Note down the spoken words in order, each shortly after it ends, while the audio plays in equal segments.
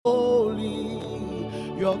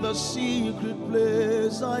You're the secret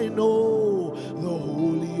place, I know, the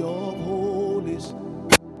Holy of Holies.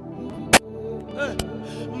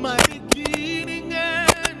 My beginning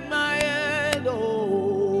and my end,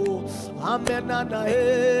 oh, Amen.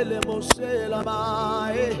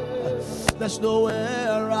 There's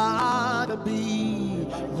nowhere I'd rather be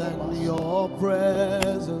than your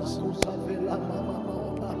presence.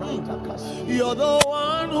 You're the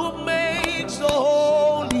one who makes the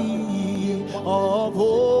holy of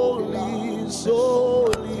holies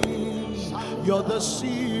holy. You're the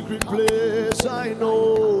secret place, I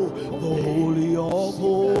know, the Holy of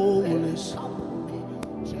Holies.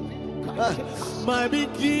 My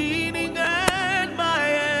beginning and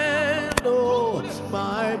my end, oh,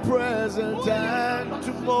 my present and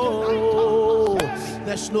tomorrow.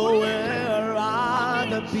 There's nowhere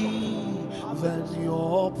I'd rather be than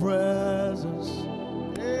your presence.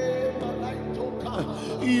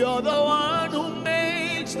 You're the one who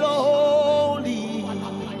makes the holy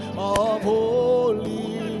of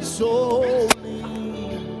holies holy.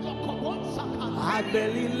 I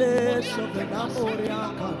barely less of the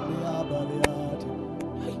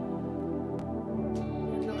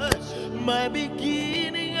my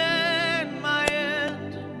beginning and my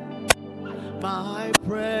end, my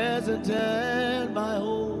present and my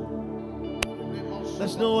hope.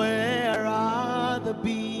 There's nowhere I'd rather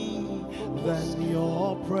be than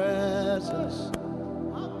your presence.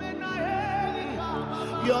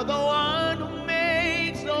 You're the one who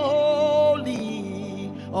makes the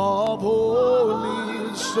holy of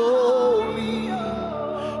holies holy.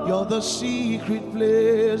 You're the secret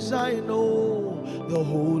place, I know, the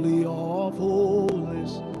Holy of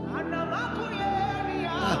Holies.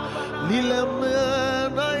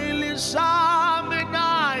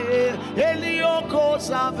 Elioko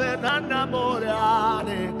savenana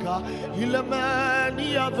moreaneka ilemani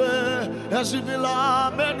ave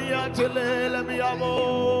esivila menia telele miamo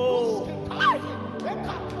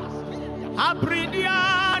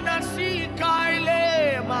apridiana si kaile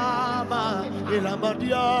mama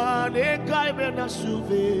ilamadiane kaimena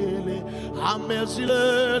suvele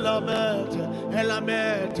amesile la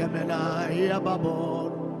mete mena ya babon.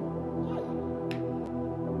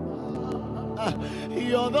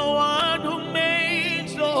 You're the one who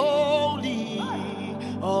makes the holy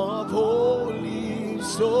of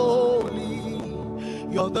holies holy.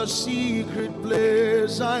 You're the secret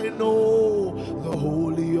place, I know, the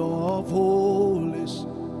Holy of Holies.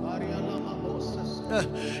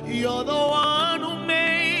 You're the one who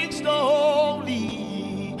makes the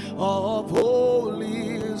holy of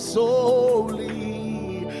holies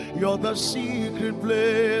holy. You're the secret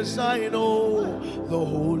place, I know, the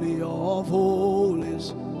Holy of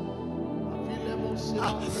Holies.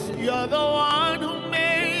 You're the one who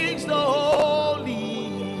makes the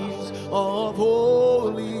holies of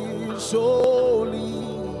holies holy.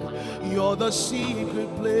 You're the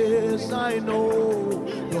secret place, I know,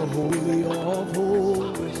 the Holy of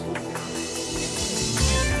Holies.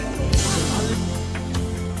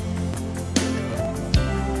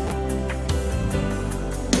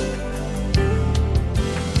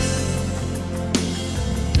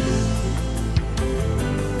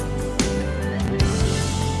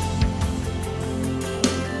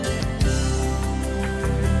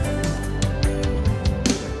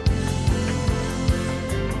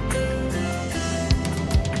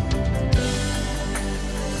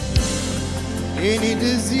 Any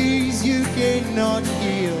disease you cannot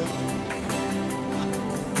heal,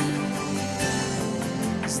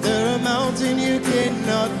 stir a mountain you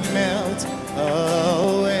cannot melt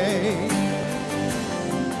away.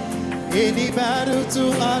 Any battle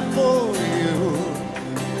too hard for you,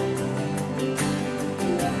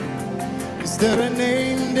 is there a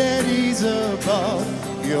name that is above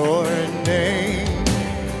your name?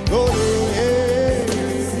 Go ahead.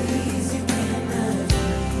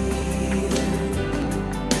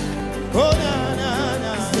 Oh, na, na,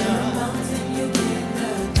 na, na.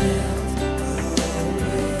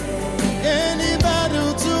 Any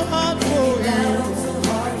battle too hard for you.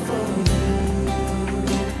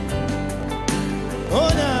 Oh,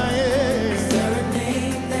 na, yeah. Is there a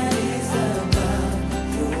name that is above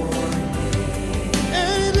your name?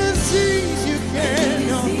 Any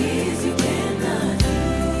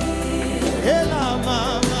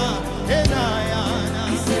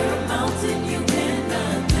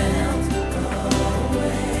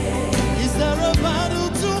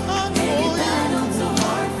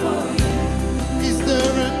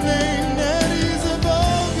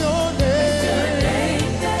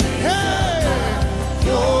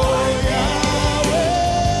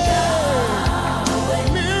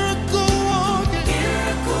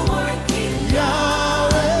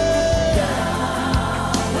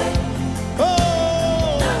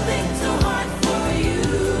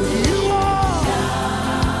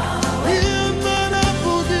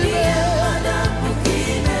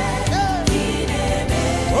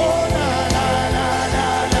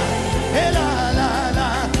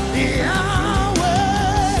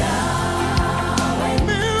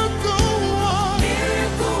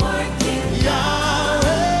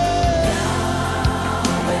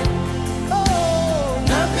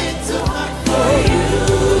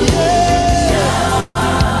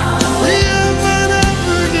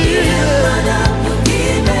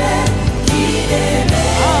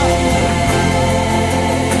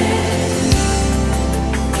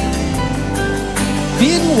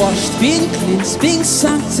been washed, been cleansed, been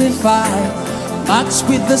sanctified, marked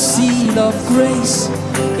with the seal of grace.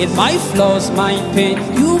 In my flaws, my pain,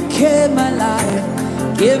 you came alive.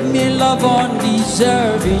 Give me love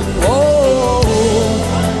undeserving. Oh,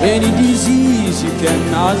 any disease you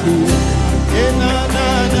cannot heal.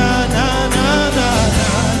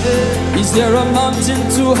 Is there a mountain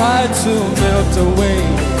too high to melt away?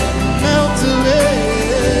 Melt away.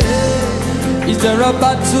 Is there a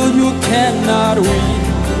battle you cannot win?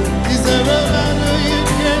 Is there a battle you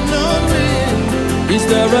cannot win? Is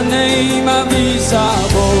there a name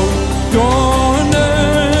invisible? Your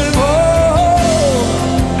name, oh,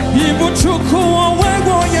 Ibuchuku,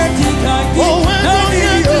 Wego Yedikaki, oh,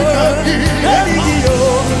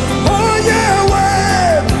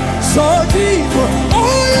 Yahweh, so deep,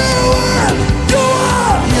 oh, Yahweh, you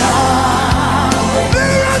are Yahweh,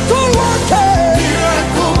 miracle working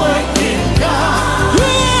God,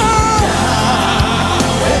 you are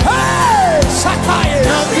Yahweh, hey, Sakai,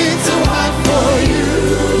 Nothing too hard for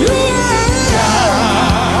you. you are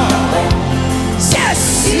yes.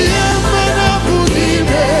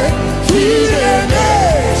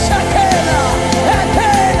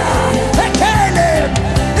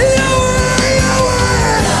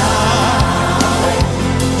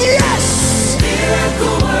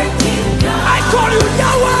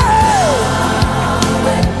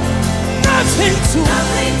 Nothing too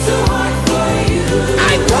hard for you.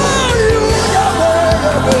 I call you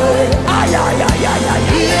Yahweh. Ay, ay, ay, ay, ay, ay.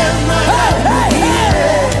 Hey, hey,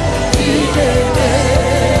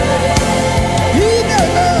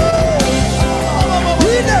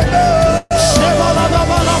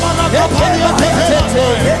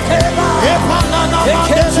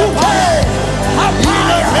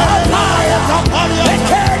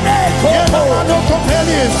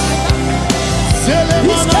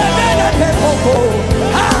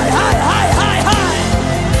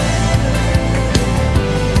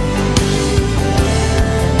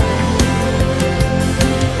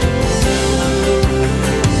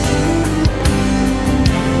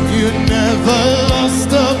 You never lost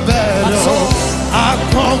a battle. I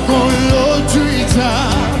conquer Lord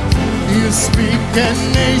You speak and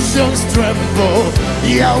nations tremble.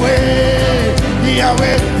 Yahweh,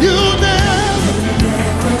 Yahweh, you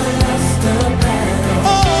never lost a battle.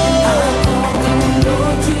 Oh,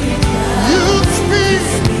 you speak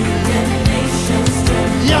and nations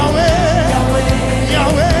tremble. Yahweh,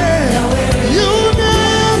 Yahweh, you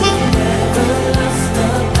never lost a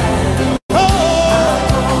battle.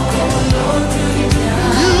 Oh,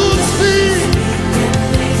 you speak,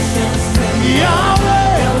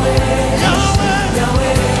 Yahweh,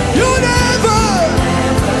 Yahweh, you never,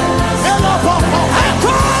 I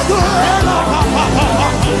conquer.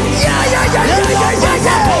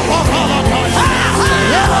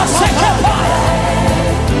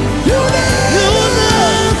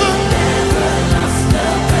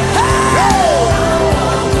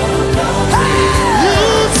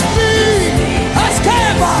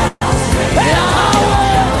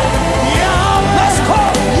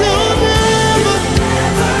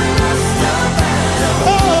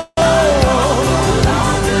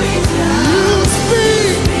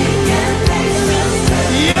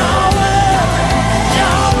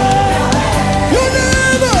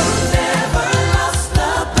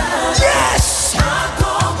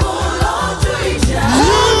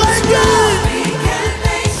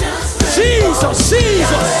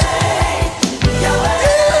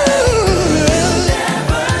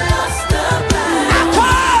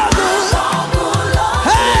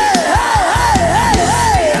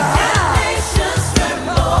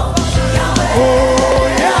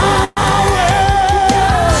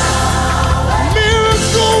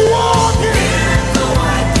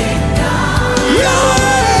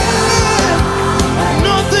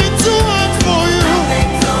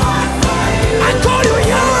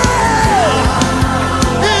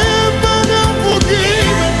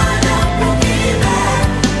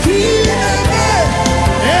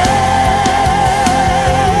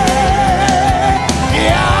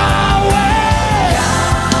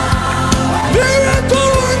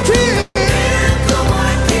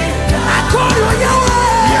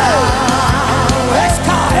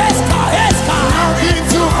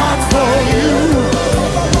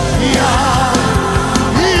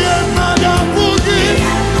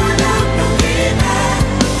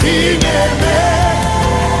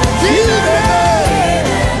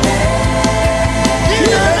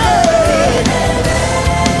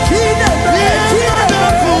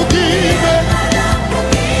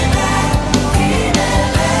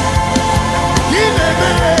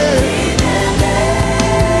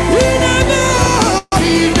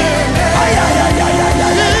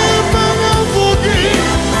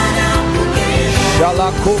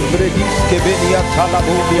 skevenia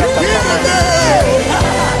talabodia katama.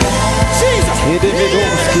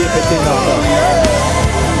 Edevedos kepetenata.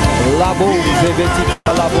 Labo zeveti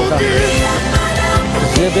talaboda.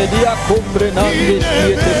 Zevedia comprenandes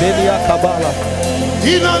kietevenia kabala.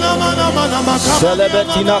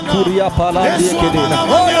 Celebetina kuria palandi kedena.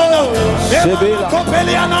 Sebela.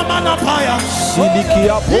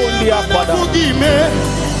 Silikia pondia pada.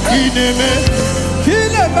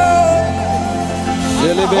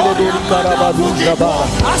 Zelebele dori karabadu jabara.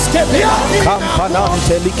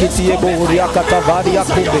 Kampanante likitie boria katavaria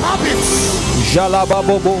kumbe.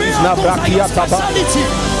 Jalababobo nabrakia tabari.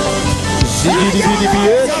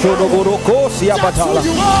 Zigidibidibie shonoboroko siabatala.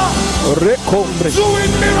 Recombre.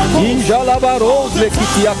 Injalabaros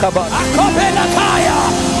lekitia kabara.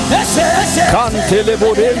 Cantele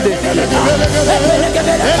borende.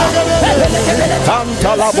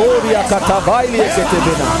 Canta laboria katavaili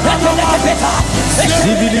eketebena.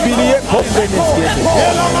 Zibilibilie kombeneskiete.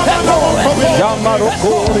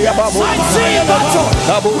 Jamaroko riababo.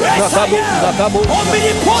 Kabo nakabo nakabo.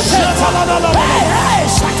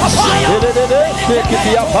 Dedede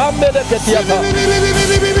ketia pambele ketia pa.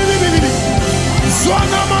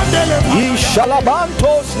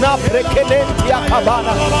 Ishalabantos na prekelentia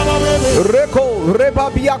kabana. Reko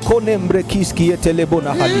rebabia konembre kiski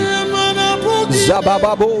etelebona hadi.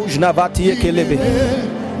 Zabababo jnavati ekelebe.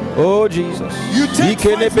 Oh Jesus. You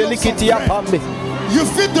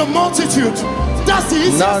feed the multitude. That's the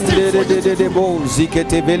easiest thing for you to do.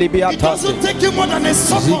 It doesn't take you more than a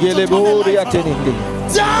second to turn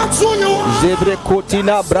that's who you are. Zebre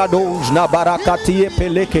kotina brados na barakati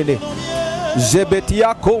pelekele.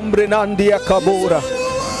 Zebetia kombrenandia kabora.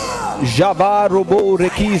 Javarobo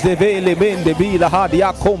rekize vele mende bila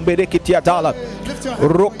hadia kombe rekitiatala.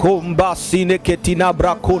 Rokomba sine ketina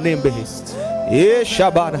brakonembe.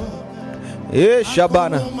 Shabana.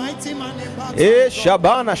 Shabana.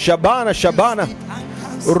 Shabana.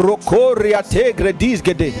 Rokoria tegre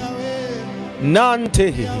disgede.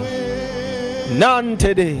 Nante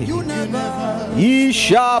de.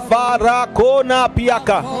 Isha farakona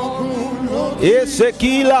piaka.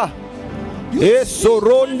 Esekila.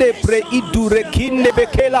 Esoronde preidurekinde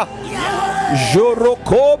bekela.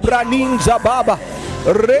 Jorokobra ninja baba.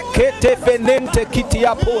 Rekete fenente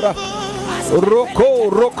kitiapora.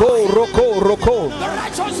 Roko.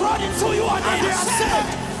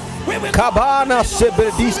 Kabana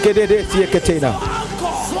sebrediske de sieketena.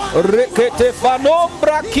 Rekete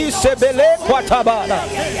fanombra ki sebele kwatabana.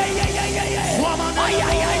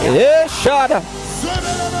 Shada.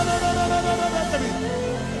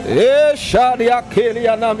 Shadia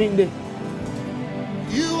kelia naminde.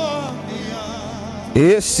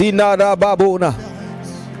 Sinara babona.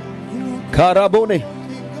 Karabone.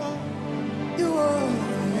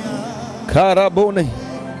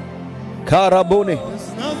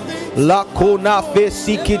 La kona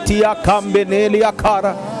fesikitia kambenelia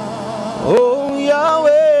kara. Oh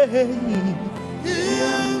Yahweh.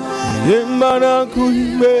 Yemana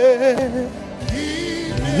kuime.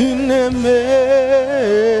 Ineme.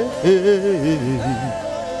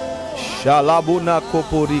 Shalabuna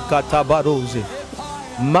kopori katabaroze.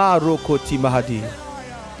 Maroko timahadi.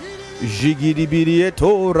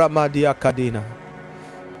 Jigidibirieto ramadia kadina.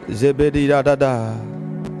 Zebedi dada.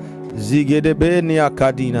 Zigedebenia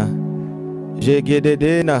kadina.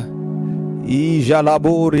 Jegededena.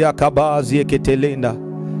 Ijalaboria kabazi eketelenda.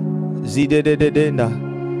 Zidededenda.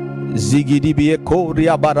 Zigidibie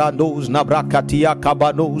koria barandos nabrakatia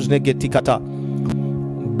kabanos negetikata.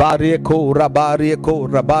 Barieko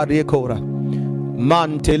rabariekora.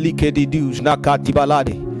 Mantelike didus nakati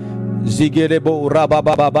balade. Zigerebo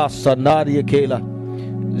rabababa sanarie kela.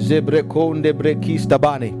 Zebrekonde brekista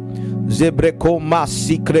bane. Zebreko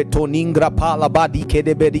masikreto ningra pala badi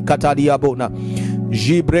kedebedi katadiabona.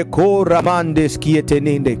 Jibreko ramandes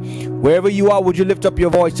kietenende. Wherever you are, would you lift up your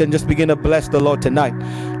voice and just begin to bless the Lord tonight?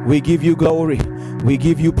 We give you glory. We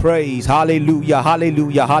give you praise. Hallelujah.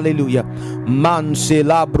 Man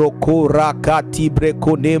selabro rakati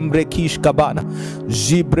breko nembre kishkabana.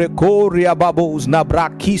 Zibreko riababos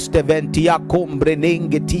nabrakiste ventia kombre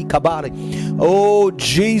nengeti kabare. Oh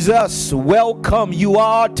Jesus, welcome you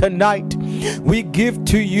are tonight. We give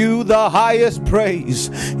to you the highest praise.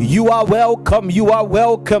 You are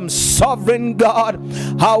welcome, sovereign God.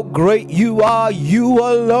 How great you are, you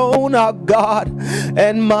alone are God,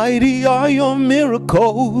 and mighty are your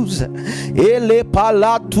miracles. Ele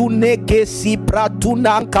palatu neke si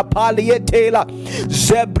pratunan kapalietela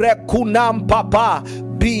zebre kunam papa.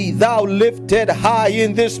 Be thou lifted high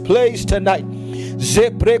in this place tonight.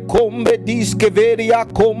 Zebre kombe diskeveria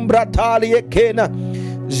kombra talie kena.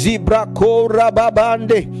 Zibra kora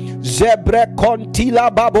babande. zebre kontila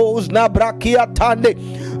babos na brakia tande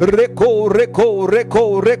reko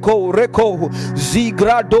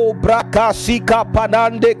zigrado brakasika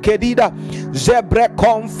panande kedida zebre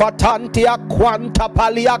konfatantia quanta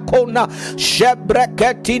paliakona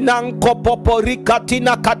shebreketinanko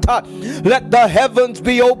poporikatina kata. Let the heavens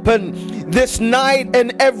be open this night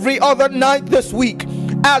and every other night this week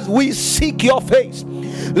as we seek your face.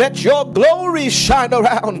 Let your glory shine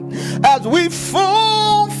around as we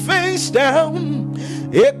fall face down.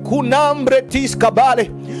 Ekunambre tiskabale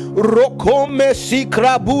rokome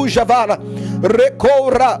sikrabu javala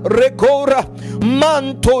rekora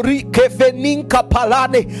mantorike feninka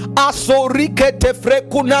palane asorike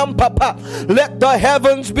tefrekunam papa. Let the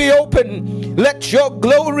heavens be open. Let your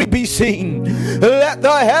glory be seen. Let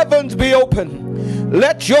the heavens be open.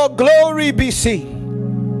 Let your glory be seen.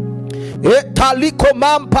 Let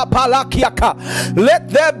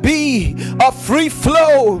there be a free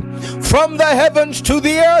flow from the heavens to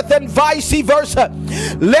the earth and vice versa.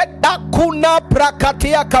 Let akuna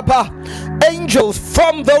prakatia kaba, angels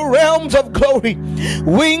from the realms of glory,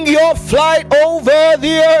 wing your flight over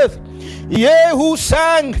the earth. Ye who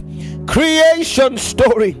sang creation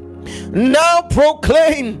story, now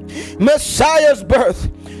proclaim Messiah's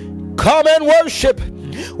birth. Come and worship.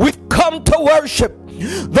 We've come to worship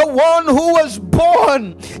the one who was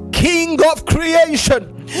born, King of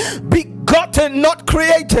creation, begotten, not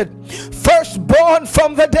created, firstborn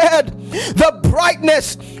from the dead, the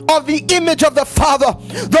brightness of the image of the Father,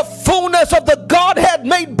 the fullness of the Godhead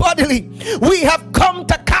made bodily. We have come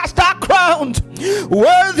to cast our crowns.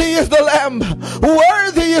 Worthy is the Lamb,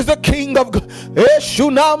 worthy is the King of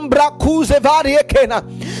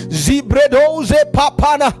Zibredoze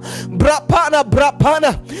papana brapana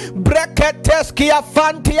breketeskia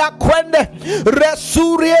fantia kwende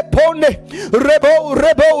resurie pone rebo.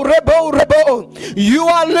 You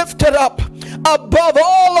are lifted up above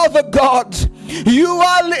all other gods. You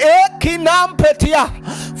are ekinampetia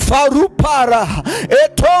farupara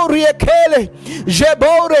etorie kele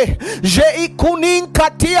jebore jeikunin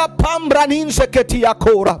katia pambranin seketia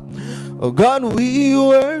kora. Oh God, we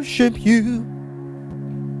worship you.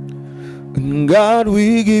 And God,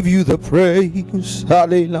 we give you the praise.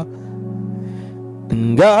 Hallelujah.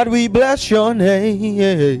 And God, we bless your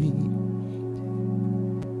name.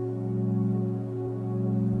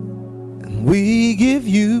 And we give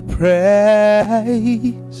you praise.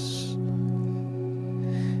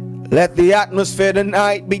 Let the atmosphere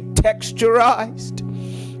tonight be texturized,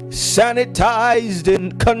 sanitized,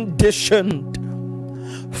 and conditioned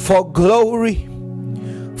for glory,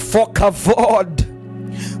 for kavod,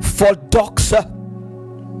 for doxa.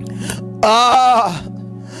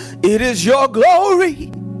 It is your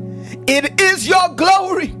glory. It is your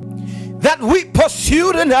glory that we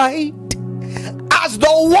pursue tonight as the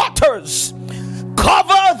waters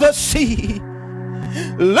cover the sea.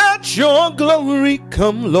 Let your glory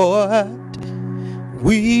come, Lord.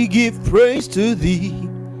 We give praise to thee.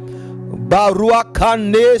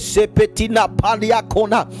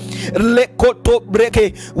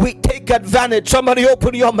 We take advantage. Somebody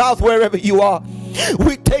open your mouth wherever you are.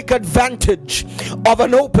 We take advantage of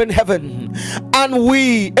an open heaven, and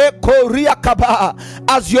we,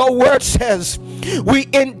 as your word says, we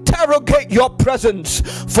interrogate your presence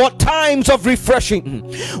for times of refreshing.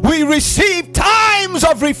 We receive times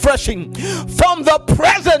of refreshing from the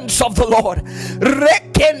presence of the Lord.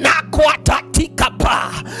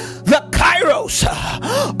 The kairos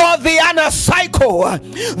or the anacycle,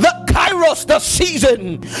 the kairos, the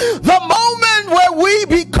season, the moment where we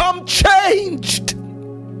become changed.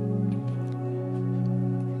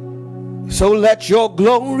 So let your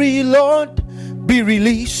glory, Lord, be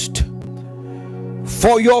released.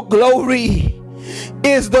 For your glory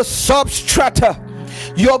is the substrata.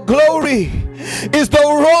 Your glory is the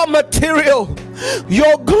raw material.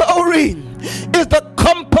 Your glory is the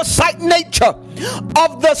composite nature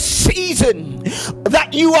of the season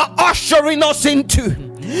that you are ushering us into.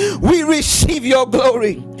 We receive your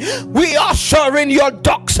glory. We usher in your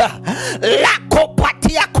doxa,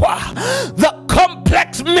 the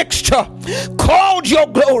complex mixture called your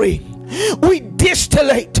glory. We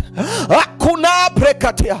distillate,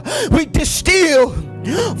 we distill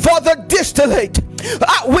for the distillate.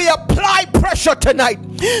 We apply pressure tonight.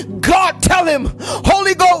 God, tell him,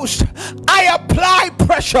 Holy Ghost, I apply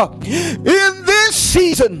pressure in this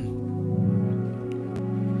season.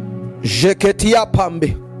 Sheketia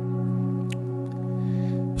pambe,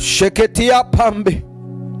 sheketia pambe,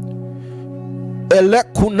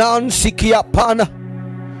 elekunan sikia pana,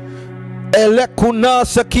 elekunan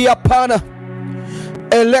sakia pana,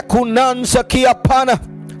 elekunan sakia pana.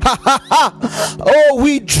 Oh,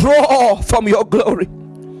 we draw from your glory.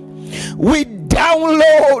 We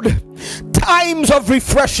download times of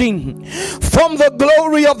refreshing from the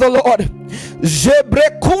glory of the Lord.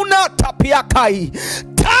 Jebrekuna tapiakai.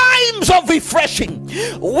 Times of refreshing.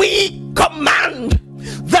 We command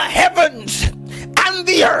the heavens and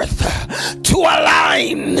the earth to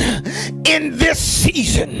align in this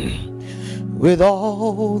season with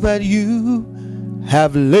all that you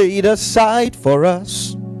have laid aside for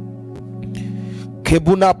us.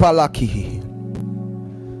 Kebuna palaki.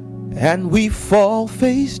 And we fall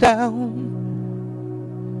face down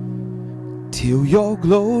till your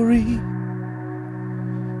glory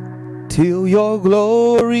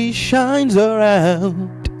shines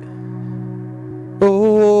around.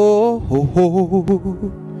 Oh,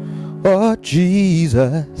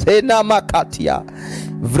 Jesus. Enamakatia.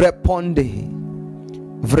 Vreponde.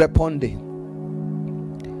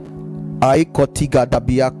 Aikotiga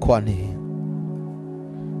dabia kwane.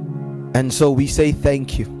 And so we say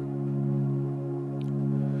thank you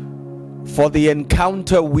for the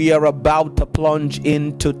encounter we are about to plunge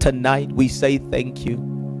into tonight. We say thank you.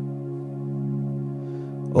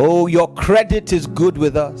 Oh, your credit is good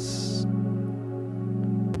with us,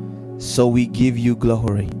 so we give you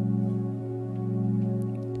glory.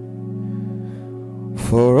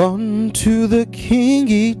 For unto the King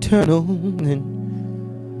eternal and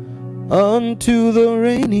unto the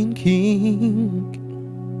reigning King,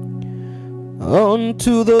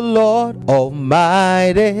 unto the Lord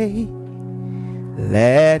Almighty,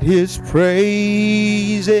 let his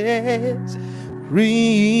praises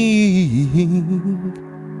ring.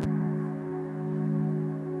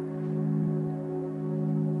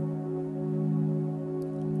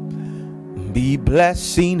 Be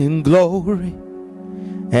blessing and glory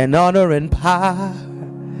and honor and power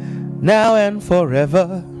now and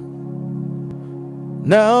forever.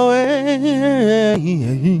 Now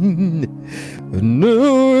and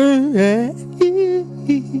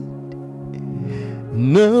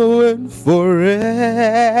now and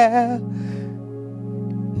forever,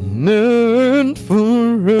 now and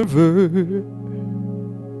forever.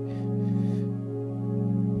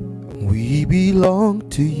 We belong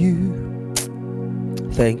to you.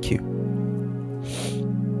 Thank you.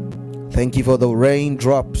 Thank you for the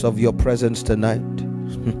raindrops of your presence tonight.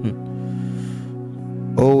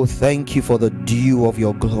 Oh, thank you for the dew of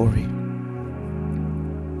your glory.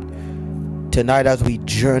 Tonight as we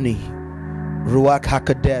journey, Ruach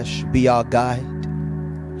HaKodesh, be our guide.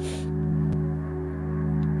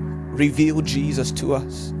 Reveal Jesus to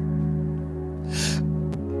us.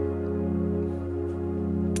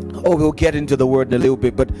 Oh, we'll get into the word in a little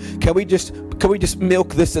bit, but can we just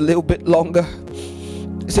milk this a little bit longer?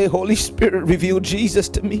 Say, Holy Spirit, reveal Jesus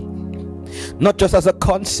to me, not just as a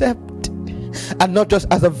concept and not just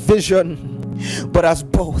as a vision, but as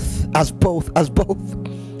both.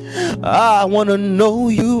 I want to know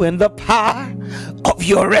you and the power of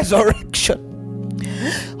your resurrection.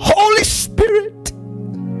 Holy Spirit,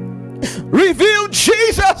 reveal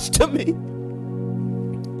Jesus to me.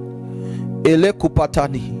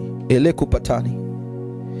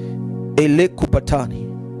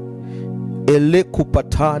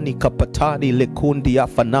 Elekupatani kapatani lekundi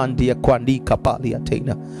afanandi ya kwandi kapali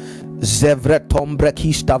atena zevretombre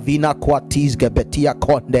kista vina kwatis gebetia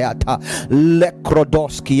kondeata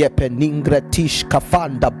lekrodoski epeningre tish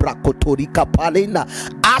kafanda brakotori kapalina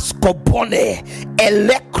askobone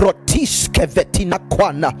elekrotis kevetina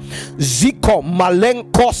kwana ziko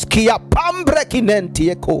malenkoski ya pambre kinenti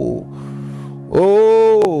eko.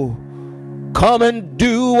 Oh, come and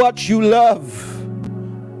do what you love.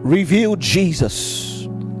 Reveal Jesus.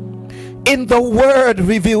 In the word,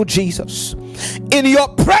 reveal Jesus. In your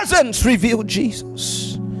presence, reveal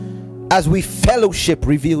Jesus. As we fellowship,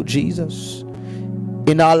 reveal Jesus.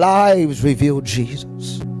 In our lives, reveal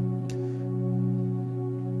Jesus.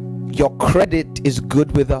 Your credit is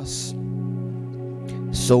good with us,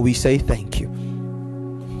 so we say thank you.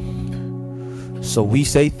 So we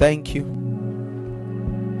say thank you.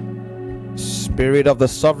 Spirit of the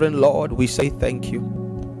sovereign Lord, we say thank you.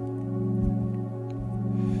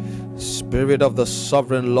 Spirit of the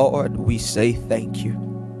sovereign Lord, we say thank you.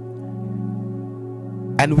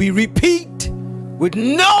 And we repeat with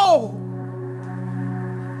no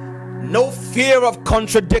fear of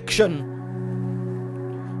contradiction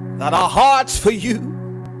that our hearts for you,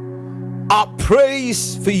 our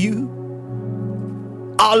praise for you,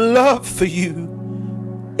 our love for you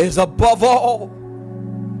is above all,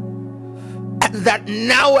 and that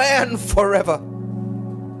now and forever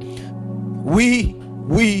we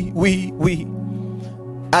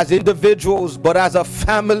as individuals, but as a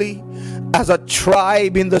family, as a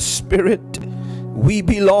tribe in the spirit, we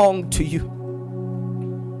belong to you.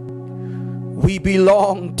 We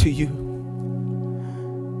belong to you.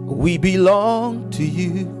 We belong to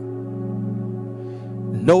you.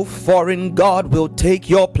 No foreign God will take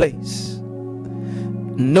your place.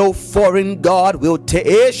 No foreign God will take.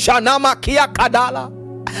 It's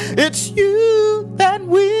you that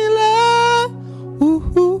we love.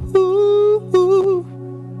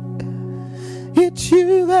 It's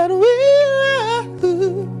you that we love.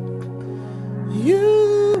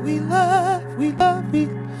 You we love, we love, we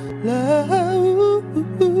love.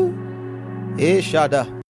 Ishada.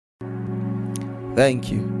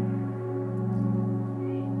 Thank you.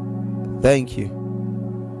 Thank you.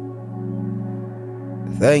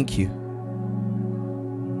 Thank you.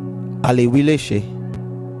 Alewileshe.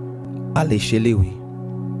 Aleshelewi.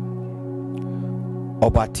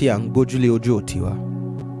 Obati angojule ojo tiwa.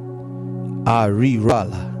 Ari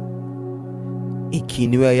rala.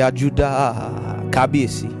 Ikiniwe ya Juda.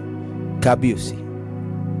 Kabiesi. Kabiesi.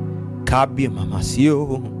 Kabie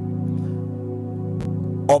mamasio.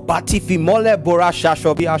 Obati fimole bora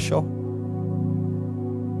shasho biasho.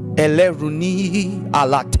 Eleruni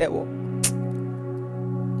alatewo.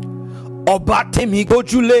 Obati mi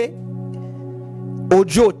gojule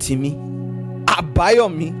ojo timi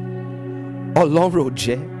abayomi Ọlọ́run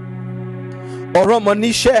jẹ́ ọ̀rọ̀ mọ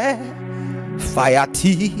níṣẹ́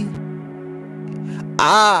fàyàtì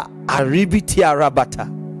àríbítì arabata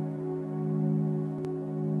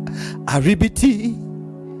àríbítì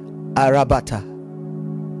arabata.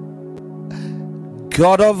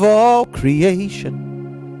 God of all creation,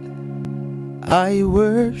 I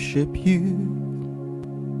worship you.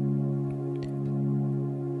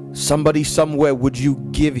 Somebody somewhere, would you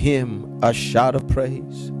give him a shout of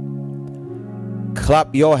praise?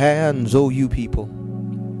 Clap your hands, O you people,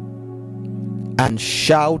 and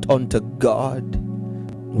shout unto God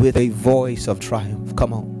with a voice of triumph.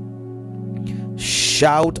 Come on.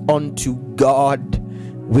 Shout unto God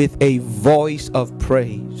with a voice of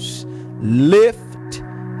praise. Lift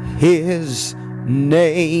his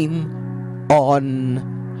name on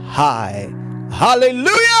high.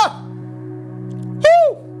 Hallelujah!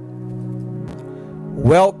 Woo!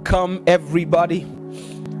 Welcome everybody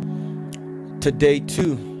to day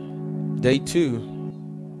two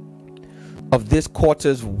of this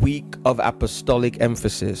quarter's week of apostolic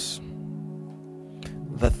emphasis.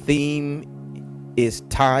 The theme is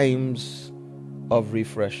times of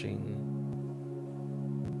refreshing.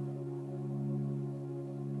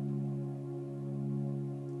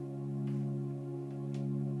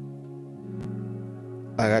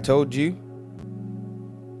 Like I told you,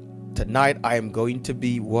 tonight I am going to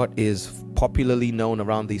be what is popularly known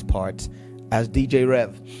around these parts as DJ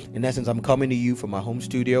Rev. In essence, I'm coming to you from my home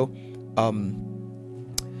studio.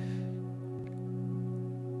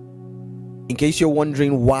 In case you're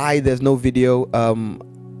wondering why there's no video,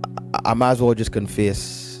 I might as well just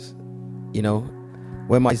confess. You know,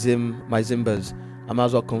 where my Zimbas, I might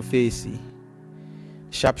as well confess.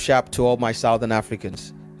 Sharp to all my Southern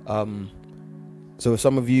Africans. So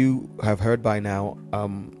some of you have heard by now,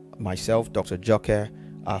 myself, Dr. Joker,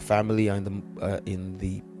 our family are in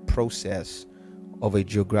the process of a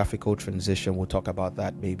geographical transition. We'll talk about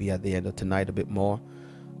that maybe at the end of tonight a bit more.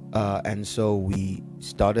 And so we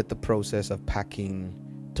started the process of packing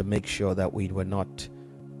to make sure that we were not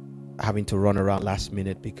having to run around last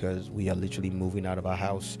minute, because we are literally moving out of our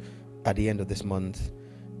house at the end of this month.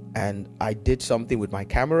 And I did something with my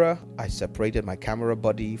camera. I separated my camera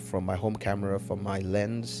body from my home camera from my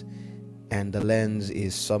lens, and the lens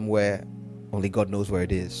is somewhere, only God knows where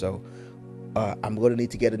it is. So I'm going to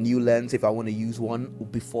need to get a new lens if I want to use one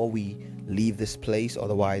before we leave this place.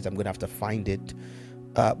 Otherwise, I'm going to have to find it.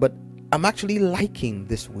 But I'm actually liking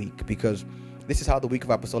this week, because this is how the week of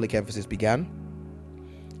apostolic emphasis began,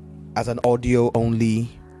 as an audio only,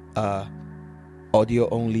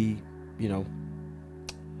 you know,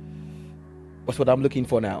 what's what I'm looking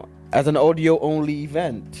for now, as an audio only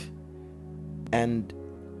event. And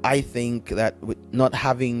I think that with not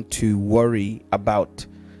having to worry about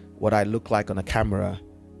what I look like on a camera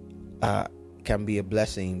can be a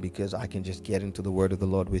blessing, because I can just get into the word of the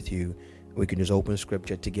Lord with you. We can just open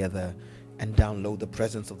scripture together and download the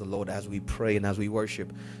presence of the Lord as we pray and as we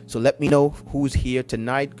worship. So let me know who's here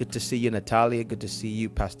tonight. Good to see you, Natalia. Good to see you,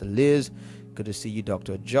 Pastor Liz. Good to see you,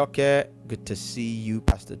 Dr. Joke. Good to see you,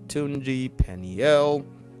 Pastor Tunji, Peniel,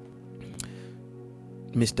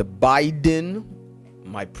 Mr. Biden,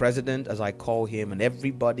 my president, as I call him, and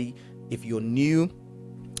everybody. If you're new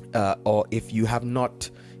or if you have not,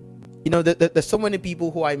 you know, there's so many people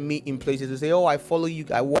who I meet in places who say, oh, I follow you,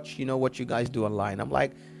 I watch, you know, what you guys do online. I'm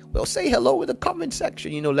like, well, say hello in the comment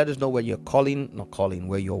section. Let us know where you're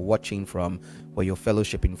where you're watching from, where you're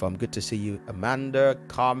fellowshipping from. Good to see you, Amanda,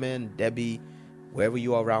 Carmen, Debbie, wherever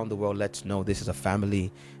you are around the world. Let's know this is a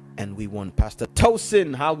family, and we want Pastor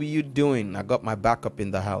Tosin. How are you doing? I got my backup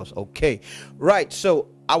in the house. Okay, right. So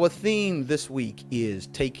our theme this week is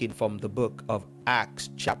taken from the book of Acts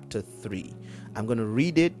chapter 3. I'm going to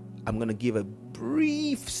read it. I'm going to give a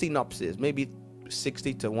brief synopsis, maybe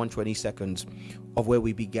 60 to 120 seconds of where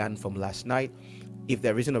we began from last night. If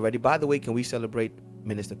there isn't already, by the way, can we celebrate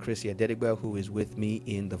Minister Chrissy Adedigbo, who is with me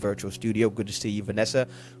in the virtual studio? Good to see you. Vanessa,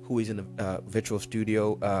 who is in the virtual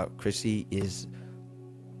studio. Chrissy is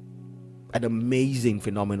an amazing,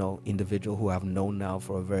 phenomenal individual who I've known now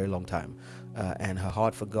for a very long time. And her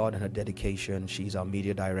heart for God and her dedication. She's our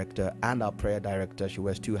media director and our prayer director. She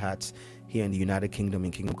wears two hats here in the United Kingdom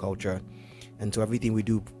in Kingdom Culture. And so everything we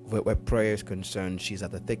do where prayer is concerned, she's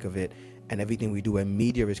at the thick of it. And everything we do where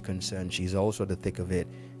media is concerned, she's also at the thick of it.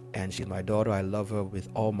 And she's my daughter. I love her with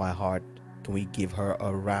all my heart. Can we give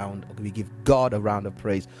God a round of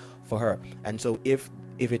praise for her? And so if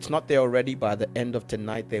it's not there already, by the end of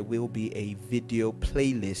tonight, there will be a video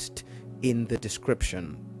playlist in the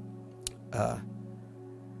description.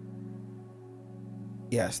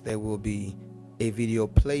 Yes, there will be a video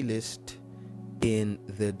playlist in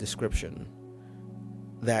the description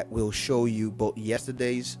that will show you both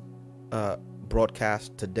yesterday's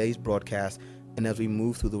broadcast, today's broadcast, and as we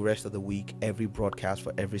move through the rest of the week, every broadcast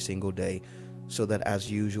for every single day, so that as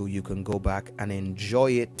usual you can go back and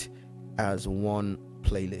enjoy it as one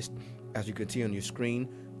playlist. As you can see on your screen,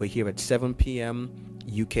 we're here at 7 p.m.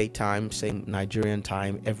 UK time, same Nigerian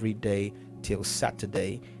time, every day till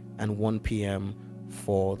Saturday, and 1 p.m.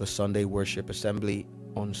 for the Sunday worship assembly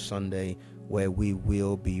on Sunday, where we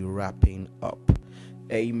will be wrapping up.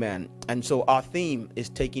 Amen. And so our theme is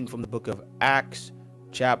taken from the book of Acts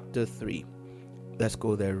chapter 3. Let's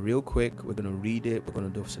go there real quick. We're going to read it. We're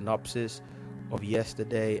going to do a synopsis of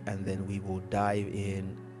yesterday, and then we will dive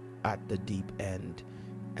in at the deep end.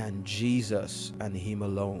 And Jesus and him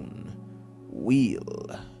alone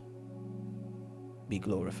will be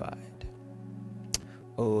glorified.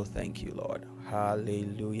 Oh, thank you, Lord.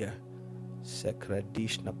 Hallelujah.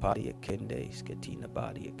 Sekradishna paria kende sketina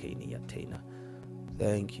badia kenia tena.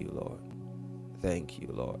 Thank you, Lord. Thank you,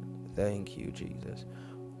 Lord. Thank you, Jesus.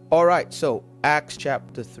 All right, so Acts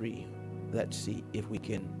chapter 3. Let's see if we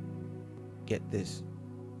can get this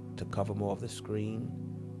to cover more of the screen.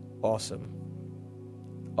 Awesome.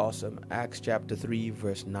 Acts chapter 3,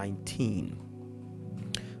 verse 19.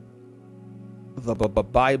 The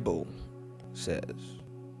Bible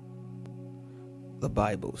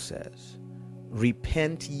says,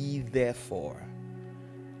 repent ye therefore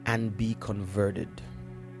and be converted,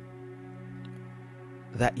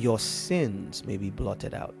 that your sins may be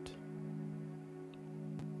blotted out,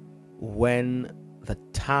 when the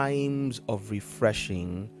times of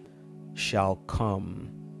refreshing shall come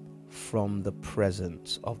from the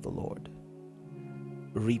presence of the Lord.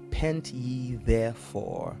 Repent ye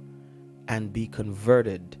therefore and be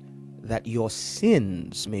converted, that your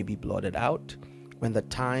sins may be blotted out, when the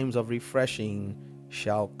times of refreshing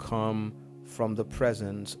shall come from the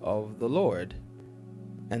presence of the Lord.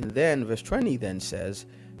 And then verse 20 then says,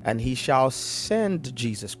 and he shall send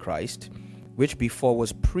Jesus Christ, which before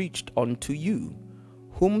was preached unto you,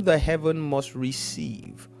 whom the heaven must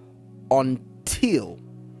receive until.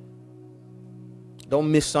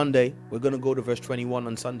 Don't miss Sunday. We're going to go to verse 21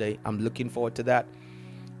 on Sunday. I'm looking forward to that.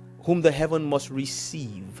 Whom the heaven must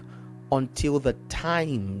receive until the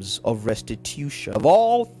times of restitution of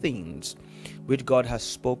all things, which God has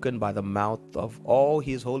spoken by the mouth of all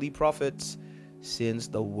his holy prophets since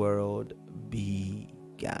the world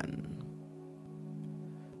began.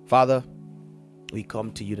 Father, we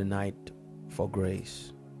come to you tonight for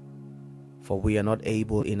grace, for we are not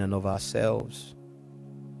able in and of ourselves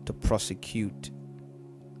to prosecute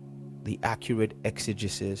the accurate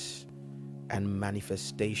exegesis and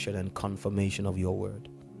manifestation and confirmation of your word.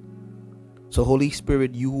 So Holy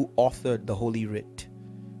Spirit, you who authored the Holy Writ,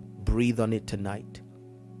 breathe on it tonight.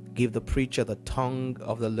 Give the preacher the tongue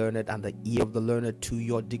of the learned and the ear of the learned to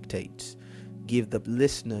your dictates. Give the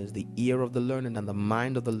listeners the ear of the learned and the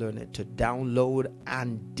mind of the learned to download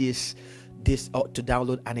and to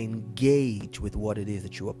download and engage with what it is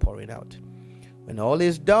that you are pouring out. When all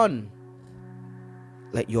is done,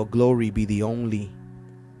 let your glory be the only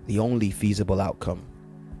feasible outcome.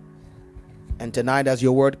 And tonight, as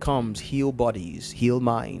your word comes, heal bodies, heal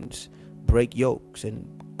minds, break yokes, and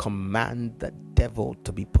command the devil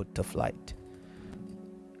to be put to flight.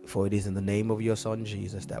 For it is in the name of your Son,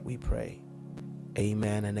 Jesus, that we pray.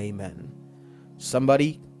 Amen and amen.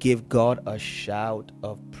 Somebody give God a shout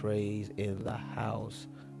of praise in the house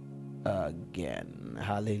again.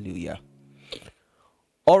 Hallelujah.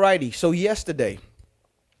 Alrighty, so yesterday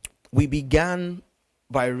we began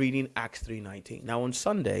by reading Acts 3:19. Now on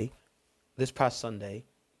Sunday, this past Sunday,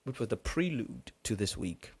 which was the prelude to this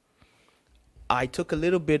week, I took a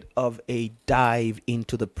little bit of a dive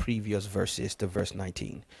into the previous verses to verse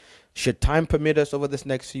 19. Should time permit us over this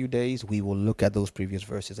next few days, we will look at those previous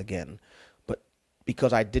verses again. But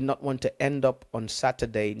because I did not want to end up on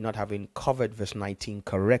Saturday not having covered verse 19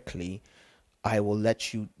 correctly, I will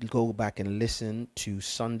let you go back and listen to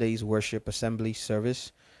Sunday's worship assembly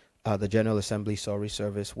service, the General Assembly,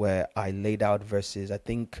 service, where I laid out verses. I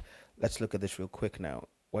think, let's look at this real quick now.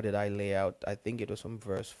 What did I lay out? I think it was from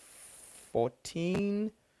verse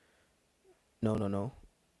 14. No.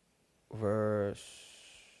 Verse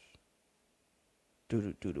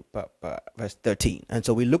 13. And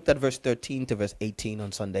so we looked at verse 13 to verse 18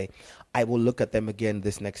 on Sunday. I will look at them again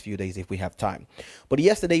this next few days if we have time. But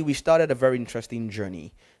yesterday we started a very interesting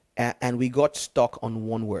journey, and we got stuck on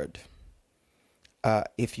one word.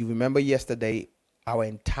 If you remember yesterday, our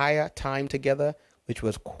entire time together, which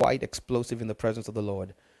was quite explosive in the presence of the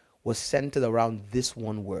Lord, was centered around this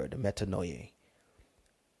one word, metanoia.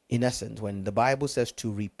 In essence, when the Bible says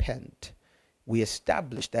to repent, we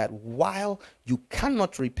established that while you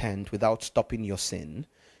cannot repent without stopping your sin,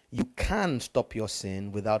 you can stop your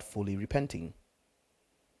sin without fully repenting.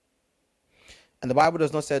 And the Bible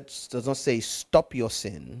does not say stop your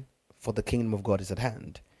sin, for the kingdom of God is at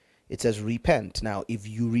hand. It says repent. Now, if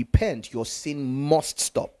you repent, your sin must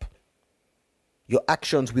stop. Your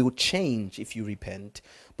actions will change if you repent,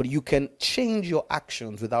 but you can change your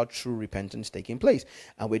actions without true repentance taking place.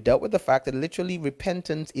 And we dealt with the fact that literally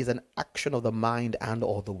repentance is an action of the mind and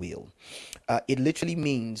or the will. It literally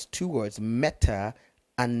means two words, meta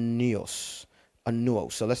and neos.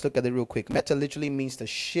 So let's look at it real quick. Meta literally means to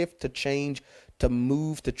shift, to change, to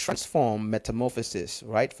move, to transform, metamorphosis,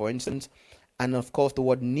 right? For instance, and of course the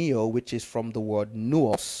word neo, which is from the word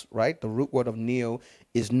nous, right? The root word of neo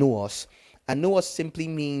is nous. And nous simply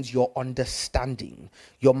means your understanding,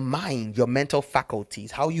 your mind, your mental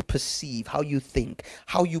faculties, how you perceive, how you think,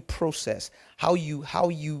 how you process, how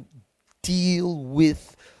you deal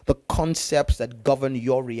with the concepts that govern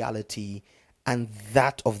your reality and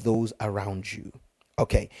that of those around you.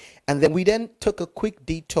 Okay. And then we took a quick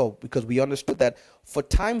detour because we understood that for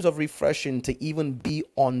times of refreshing to even be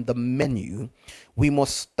on the menu, we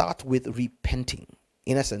must start with repenting.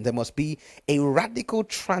 In essence, there must be a radical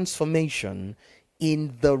transformation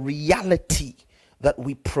in the reality that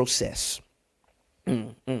we process.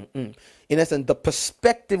 In essence, the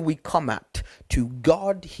perspective we come at to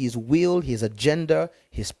God, His will, His agenda,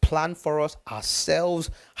 His plan for us, ourselves,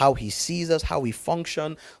 how He sees us, how we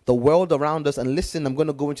function, the world around us. And listen, I'm going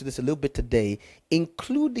to go into this a little bit today,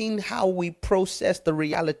 including how we process the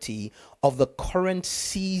reality of the current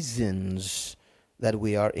seasons that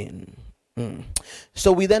we are in.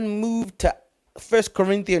 So we then moved to 1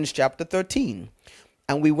 Corinthians chapter 13,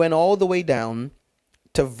 and we went all the way down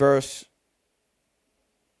to verse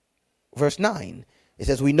 9. It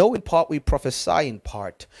says, we know in part, we prophesy in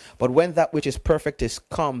part, but when that which is perfect is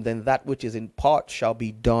come, then that which is in part shall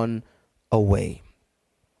be done away.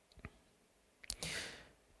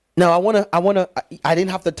 Now, I didn't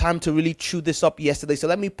have the time to really chew this up yesterday, so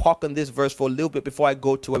let me park on this verse for a little bit before I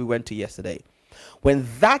go to where we went to yesterday. When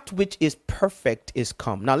that which is perfect is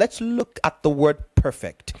come. Now let's look at the word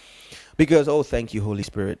perfect, because, oh, thank you, Holy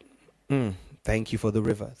Spirit. Thank you for the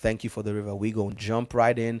river. Thank you for the river. We're going to jump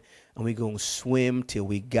right in and we're going to swim till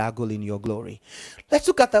we gaggle in your glory. Let's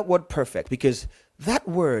look at that word perfect, because that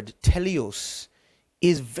word teleos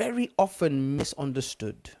is very often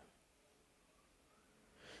misunderstood.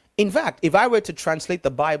 In fact, if I were to translate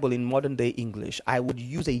the Bible in modern day English, I would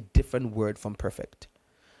use a different word from perfect.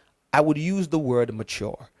 I would use the word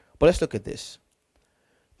mature. But let's look at this.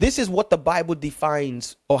 This is what the Bible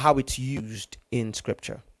defines, or how it's used in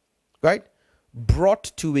Scripture, right?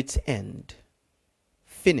 Brought to its end,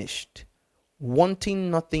 finished, wanting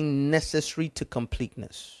nothing, necessary to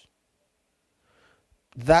completeness.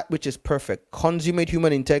 That which is perfect, consummate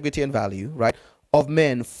human integrity and value, right? Of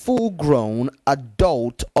men, full grown,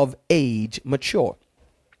 adult, of age, mature.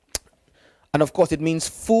 And of course, it means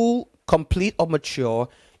full, complete, or mature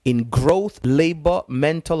in growth, labor,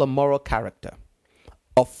 mental, and moral character,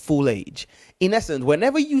 of full age. In essence,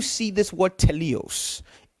 whenever you see this word teleos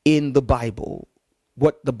in the Bible,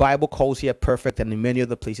 what the Bible calls here perfect, and in many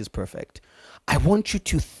other places perfect, I want you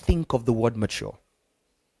to think of the word mature.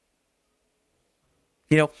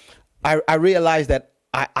 You know, I realize that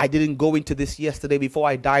I didn't go into this yesterday before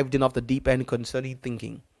I dived in off the deep end concerning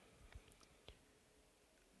thinking.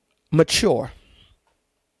 Mature.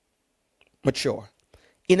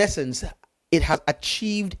 In essence, it has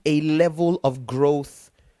achieved a level of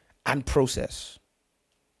growth and process.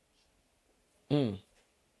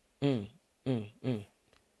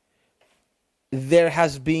 There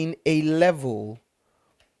has been a level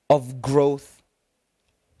of growth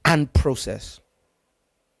and process.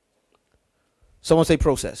 Someone say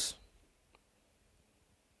process.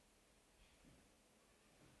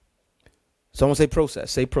 Someone say process.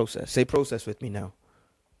 Say process. Say process with me now.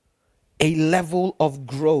 A level of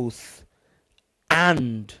growth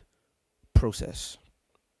and process.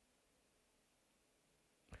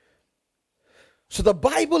 So the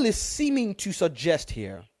Bible is seeming to suggest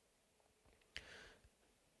here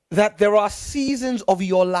that there are seasons of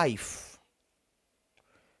your life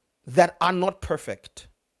that are not perfect.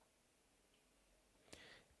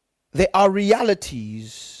 There are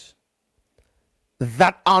realities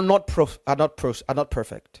that are not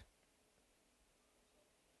perfect.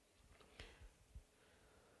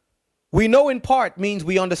 We know in part means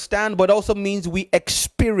we understand, but also means we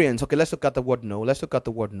experience. Okay, let's look at the word know.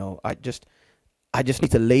 I just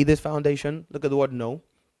need to lay this foundation. Look at the word know.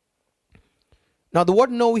 Now, the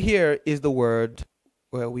word know here is the word,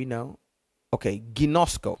 well, we know. Okay,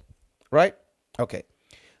 ginosko, right? Okay,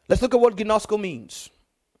 let's look at what ginosko means.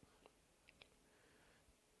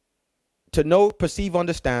 To know, perceive,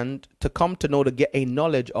 understand, to come to know, to get a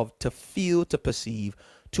knowledge of, to feel, to perceive,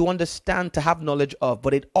 to understand, to have knowledge of,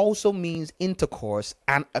 but it also means intercourse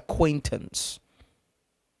and acquaintance.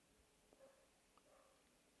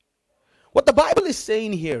 What the Bible is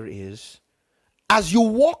saying here is, as you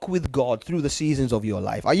walk with God through the seasons of your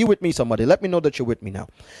life, are you with me, somebody? Let me know that you're with me now.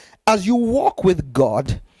 As you walk with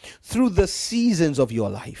God through the seasons of your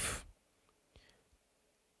life,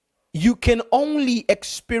 you can only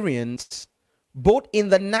experience both in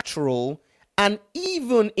the natural and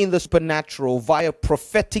even in the supernatural via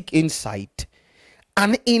prophetic insight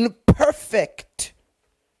an imperfect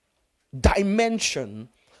dimension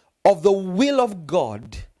of the will of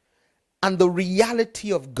God and the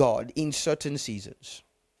reality of God in certain seasons.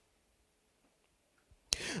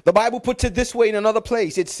 The Bible puts it this way in another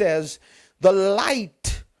place. It says, the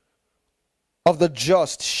light of the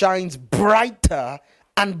just shines brighter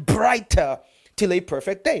and brighter till a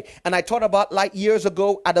perfect day. And I taught about light years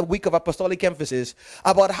ago at a week of apostolic emphasis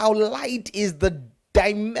about how light is the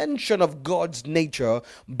dimension of God's nature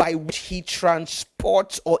by which he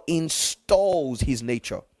transports or installs his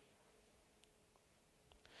nature.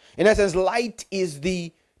 In essence, light is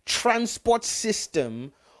the transport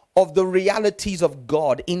system of the realities of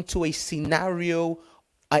God into a scenario,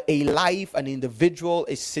 a life, an individual,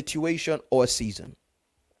 a situation, or a season.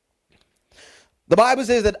 The Bible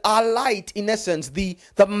says that our light, in essence, the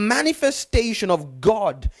manifestation of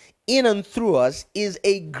God in and through us, is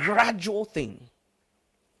a gradual thing.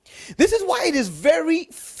 This is why it is very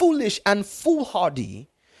foolish and foolhardy,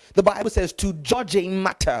 the Bible says, to judge a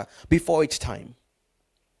matter before its time.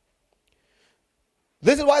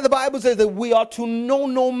 This is why the Bible says that we are to know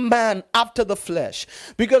no man after the flesh.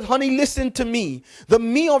 Because, honey, listen to me. The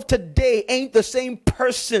me of today ain't the same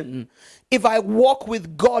person. If I walk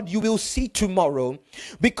with God, you will see tomorrow.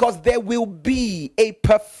 Because there will be a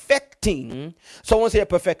perfecting. Someone say a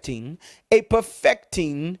perfecting. A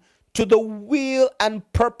perfecting to the will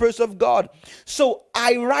and purpose of God. So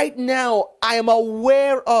right now, I am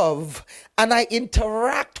aware of and I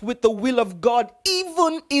interact with the will of God,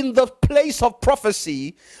 even in the place of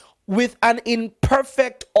prophecy, with an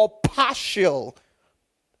imperfect or partial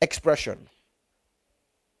expression.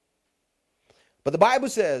 But the Bible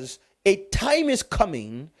says a time is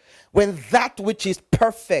coming when that which is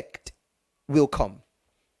perfect will come.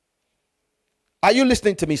 Are you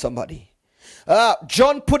listening to me, somebody?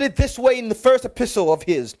 John put it this way in the first epistle of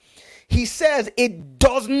his. He says, it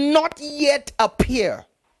does not yet appear.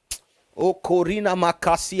 Oh, Korina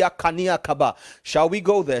Makasia Kania Kaba. Shall we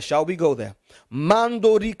go there?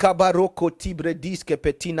 Mandori Kabaroko Tibre Diske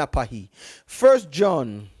Petina Pahi. 1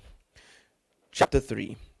 John chapter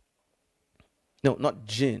 3. No, not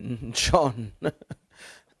Jin. John.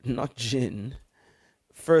 Not Jin.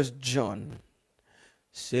 1 John.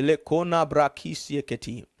 It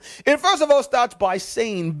first of all starts by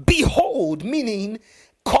saying, behold, meaning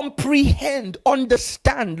comprehend,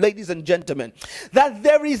 understand, ladies and gentlemen, that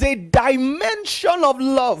there is a dimension of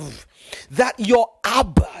love that your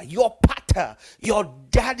Abba, your Pater, your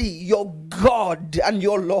Daddy, your God, and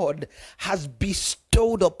your Lord has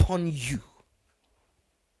bestowed upon you.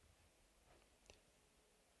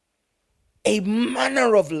 A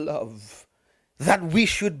manner of love that we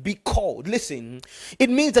should be called. Listen, it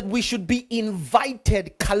means that we should be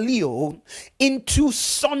invited, Kaleo, into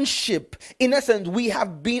sonship. In essence, we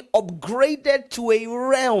have been upgraded to a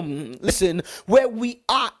realm, listen, where we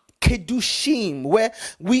are Kedushim, where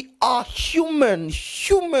we are human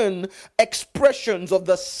expressions of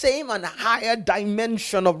the same and higher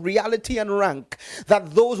dimension of reality and rank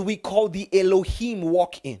that those we call the Elohim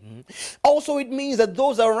walk in. Also, it means that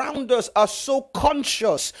those around us are so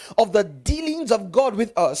conscious of the dealings of God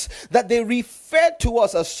with us that they refer to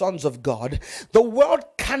us as sons of God. The world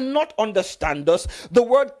cannot understand us. The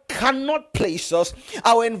world cannot place us.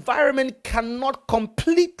 Our environment cannot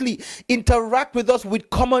completely interact with us with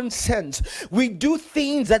common sense. We do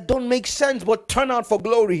things that don't make sense but turn out for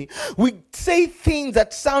glory. We say things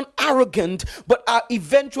that sound arrogant but are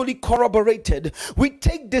eventually corroborated. We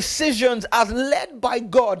take decisions as led by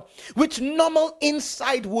God, which normal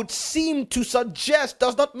insight would seem to suggest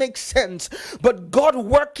does not make sense, but God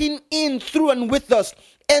working in, through, and with us.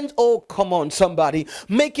 And oh, come on, somebody,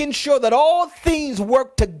 making sure that all things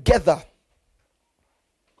work together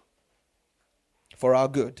for our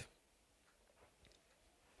good.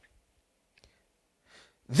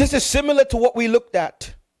 This is similar to what we looked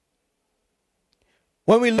at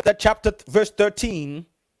when we looked at verse 13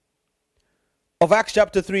 of Acts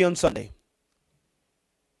chapter 3 on Sunday,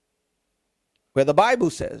 where the Bible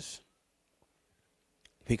says,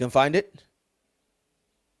 if we can find it,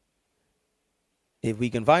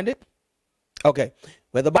 okay,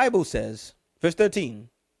 where the Bible says, verse 13,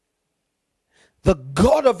 the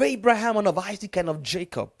God of Abraham and of Isaac and of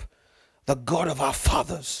Jacob, the God of our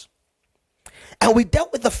fathers. And we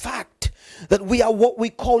dealt with the fact that we are what we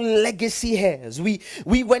call legacy heirs. We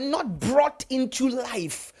were not brought into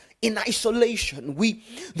life in isolation.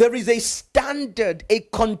 There is a standard, a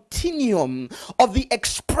continuum of the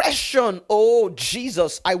expression. Oh,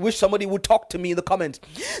 Jesus, I wish somebody would talk to me in the comments.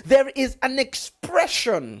 There is an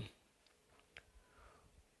expression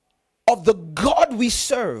of the God we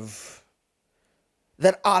serve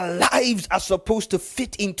that our lives are supposed to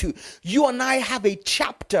fit into. You and I have a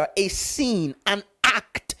chapter, a scene, an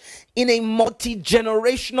act in a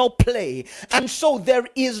multi-generational play. And so there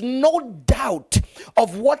is no doubt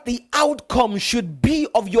of what the outcome should be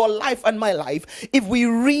of your life and my life if we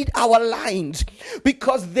read our lines,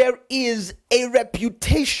 because there is a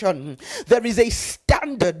reputation, there is a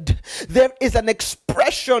standard, there is an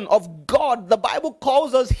expression of God. The Bible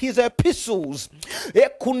calls us his epistles.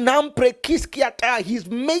 He's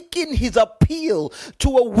making his appeal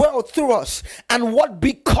to a world through us. And what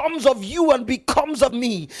becomes of you and becomes of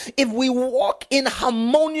me, if we walk in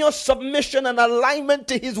harmonious submission and alignment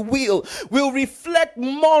to his will reflect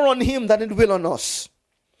more on him than it will on us.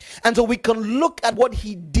 And so we can look at what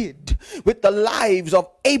he did with the lives of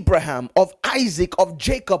Abraham, of Isaac, of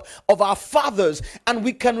Jacob, of our fathers, and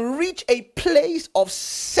we can reach a place of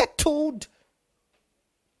settled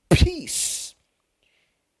peace.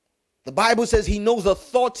 The Bible says he knows the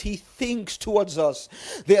thoughts he thinks towards us.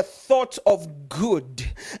 They're thoughts of good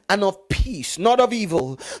and of peace, not of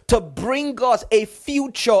evil, to bring us a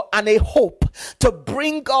future and a hope. To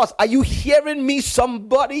bring us, are you hearing me,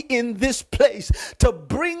 somebody in this place? To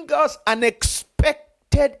bring us an expected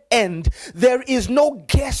end. There is no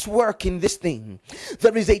guesswork in this thing.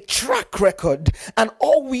 There is a track record, and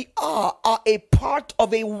all we are a part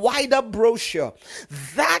of a wider brochure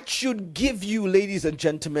that should give you, ladies and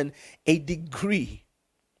gentlemen, a degree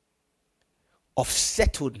of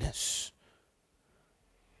settledness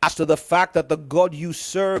as to the fact that the God you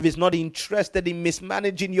serve is not interested in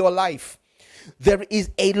mismanaging your life. There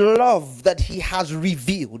is a love that he has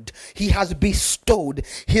revealed, he has bestowed,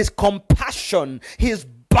 his compassion, his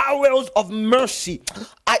bowels of mercy.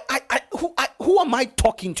 Who am I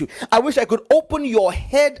talking to? I wish I could open your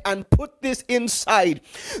head and put this inside,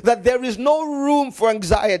 that there is no room for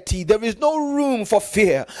anxiety, there is no room for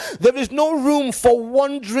fear, there is no room for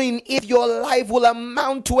wondering if your life will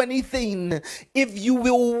amount to anything, if you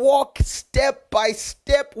will walk step by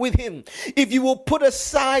step with him, if you will put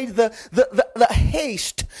aside the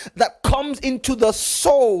haste that comes into the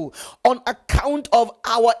soul on account of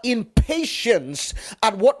our impatience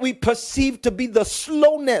at what we perceive to be the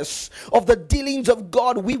slowness of the dealings of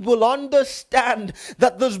God. We will understand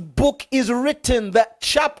that this book is written, that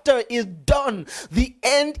chapter is done, the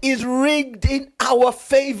end is rigged in our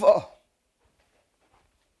favor.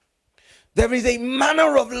 There is a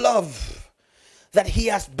manner of love that he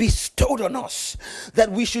has bestowed on us,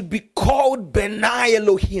 that we should be called Benai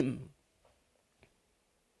Elohim.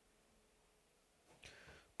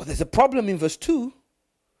 But there's a problem in verse 2.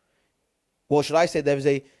 Or should I say there is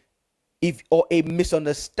a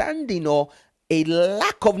misunderstanding or a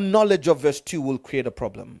lack of knowledge of verse 2 will create a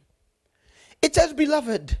problem. It says,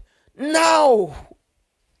 beloved, now,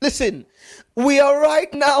 listen, we are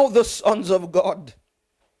right now the sons of God.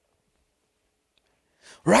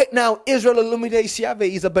 Right now, Israel Olumide Siave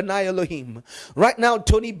is a Benai Elohim. Right now,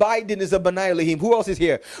 Tony Biden is a Benai Elohim. Who else is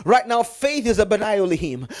here? Right now, Faith is a Benai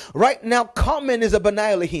Elohim. Right now, Carmen is a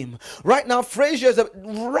Benai Elohim. Right now, Frazier is a...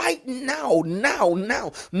 Right now,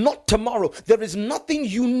 not tomorrow. There is nothing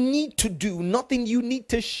you need to do, nothing you need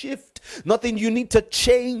to shift, nothing you need to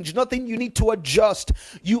change, nothing you need to adjust.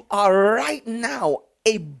 You are right now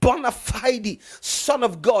a bona fide son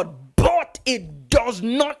of God, but it does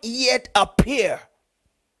not yet appear.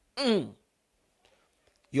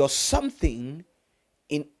 You're something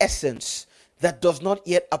in essence that does not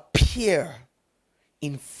yet appear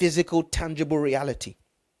in physical, tangible reality.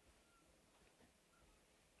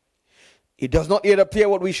 It does not yet appear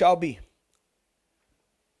what we shall be.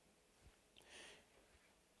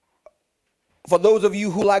 For those of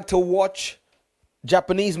you who like to watch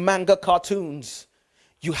Japanese manga cartoons,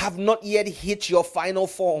 you have not yet hit your final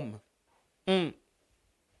form.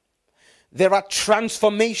 There are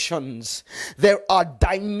transformations. There are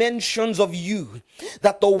dimensions of you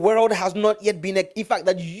that the world has not yet been, in fact,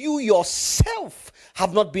 that you yourself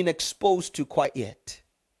have not been exposed to quite yet.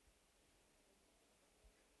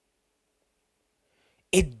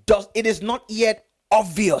 It is not yet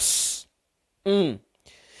obvious. And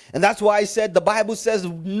that's why I said, the Bible says,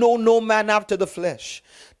 know no man after the flesh.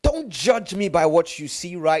 Don't judge me by what you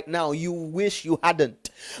see right now. You wish you hadn't.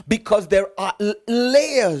 Because there are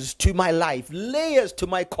layers to my life, layers to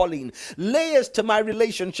my calling, layers to my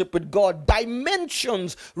relationship with God,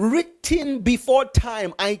 dimensions written before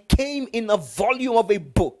time. I came in a volume of a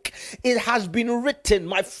book. It has been written.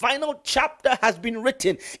 My final chapter has been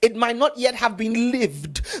written. It might not yet have been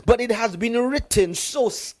lived, but it has been written. So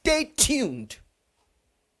stay tuned.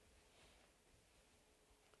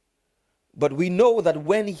 But we know that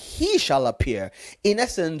when he shall appear, in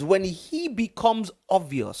essence, when he becomes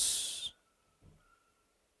obvious.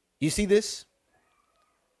 You see this?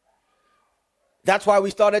 That's why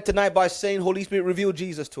we started tonight by saying, Holy Spirit, reveal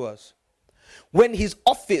Jesus to us. When his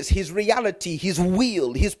office, his reality, his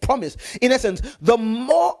will, his promise, in essence, the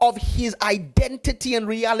more of his identity and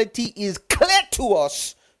reality is clear to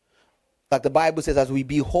us, like the Bible says, as we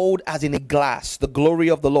behold as in a glass the glory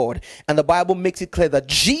of the Lord. And the Bible makes it clear that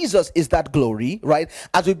Jesus is that glory, right?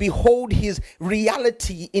 As we behold his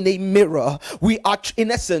reality in a mirror, we are,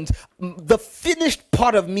 in essence, the finished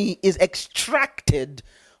part of me is extracted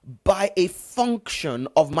by a function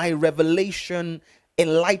of my revelation,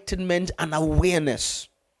 enlightenment, and awareness.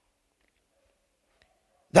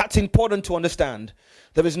 That's important to understand.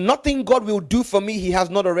 There is nothing God will do for me he has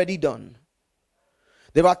not already done.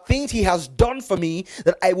 There are things he has done for me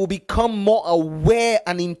that I will become more aware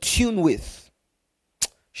and in tune with.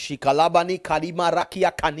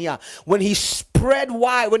 When he spread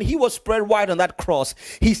wide, when he was spread wide on that cross,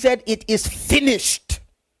 he said, "It is finished."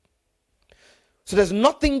 So there's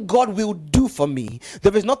nothing God will do for me.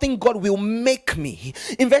 There is nothing God will make me.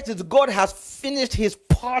 In fact, God has finished his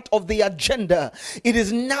part of the agenda. It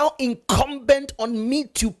is now incumbent on me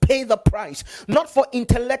to pay the price, not for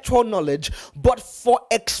intellectual knowledge, but for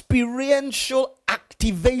experiential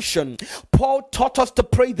activation. Paul taught us to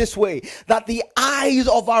pray this way, that the eyes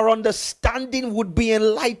of our understanding would be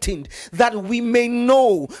enlightened, that we may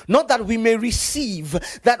know, not that we may receive,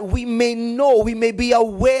 that we may know, we may be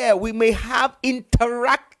aware, we may have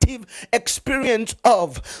interactive experience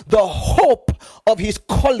of the hope of his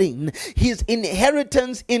calling, his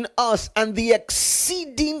inheritance in us, and the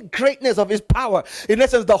exceeding greatness of his power. In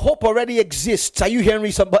essence, the hope already exists. Are you hearing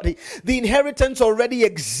me, somebody? The inheritance already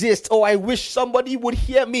exists. Oh, I wish somebody would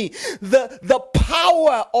hear me. The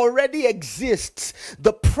power already exists.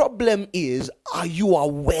 The problem is, are you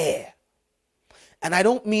aware? And I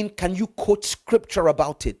don't mean, can you quote scripture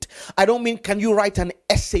about it? I don't mean, can you write an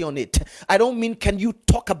essay on it? I don't mean, can you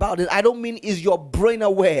talk about it? I don't mean, is your brain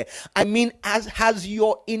aware? I mean, has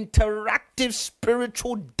your interactive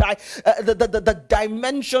spiritual, the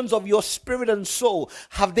dimensions of your spirit and soul,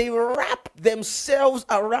 have they wrapped themselves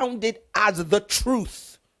around it as the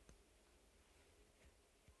truth?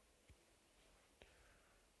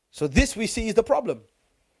 So this we see is the problem.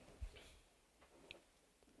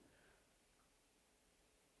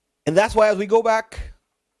 And that's why as we go back,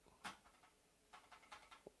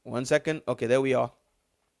 1 second. Okay, there we are.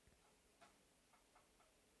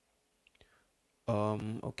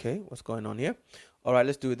 Okay, what's going on here? All right,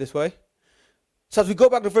 let's do it this way. So as we go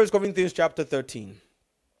back to 1 Corinthians chapter 13,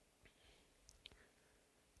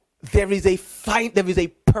 there is a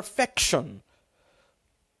perfection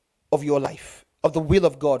of your life, of the will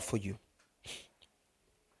of God for you.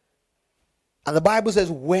 And the Bible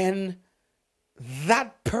says when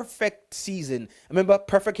that perfect season, remember,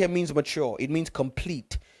 perfect here means mature. It means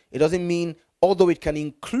complete. It doesn't mean, although it can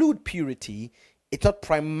include purity, it's not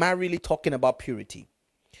primarily talking about purity.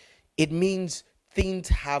 It means things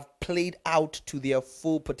have played out to their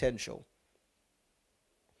full potential.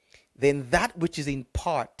 Then that which is in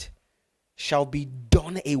part shall be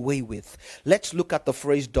done away with. Let's look at the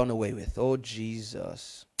phrase done away with. Oh,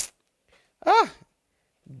 Jesus.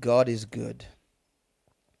 God is good.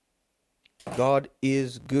 God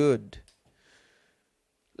is good.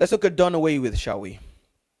 Let's look at done away with, shall we?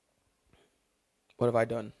 What have I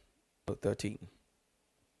done? 13.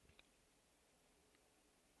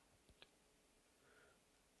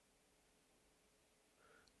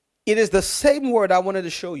 It is the same word I wanted to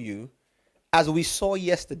show you as we saw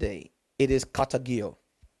yesterday. It is katagio.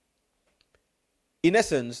 In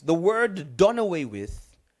essence, the word done away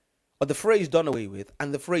with, or the phrase done away with,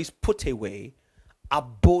 and the phrase put away are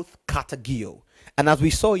both katagio. And as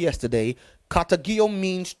we saw yesterday, katagio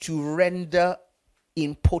means to render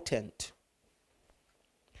impotent.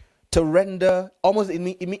 To render,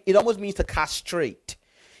 it almost means to castrate.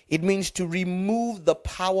 It means to remove the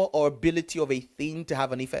power or ability of a thing to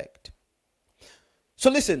have an effect. So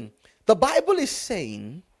listen, the Bible is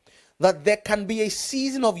saying that there can be a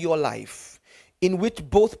season of your life in which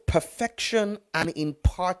both perfection and in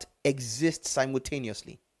part exist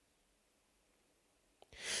simultaneously.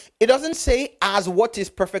 It doesn't say as what is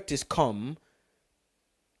perfect is come,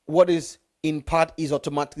 what is in part is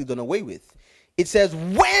automatically done away with. It says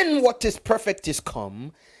when what is perfect is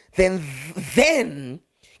come, then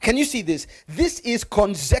can you see this? This is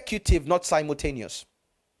consecutive, not simultaneous.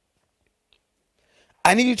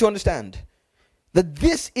 I need you to understand that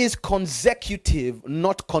this is consecutive,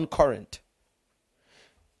 not concurrent.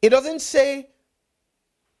 It doesn't say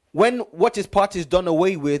when what is part is done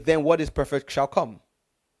away with, then what is perfect shall come.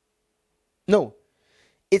 No.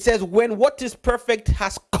 It says when what is perfect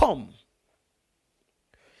has come,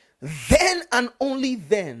 then and only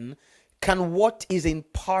then can what is in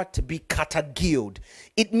part be katagioed.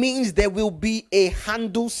 It means there will be a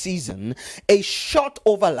handle season, a short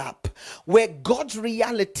overlap, where God's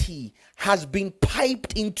reality has been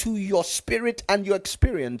piped into your spirit and your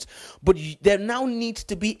experience, but there now needs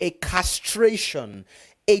to be a castration,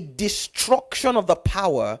 a destruction of the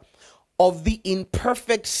power of the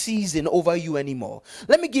imperfect season over you anymore.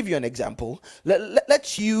 Let me give you an example.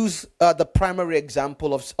 Let's use the primary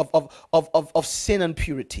example of sin and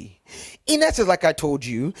purity. In essence, like I told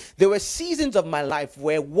you, there were seasons of my life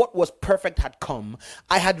where what was perfect had come.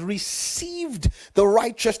 I had received the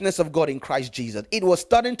righteousness of God in Christ Jesus. It was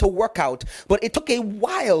starting to work out, but it took a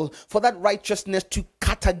while for that righteousness to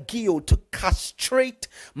katagio, to castrate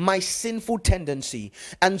my sinful tendency.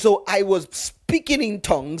 And so I was speaking in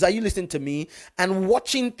tongues, are you listening to me? And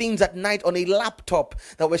watching things at night on a laptop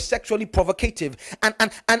that were sexually provocative. And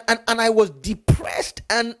I was depressed,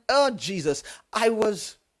 and Jesus, I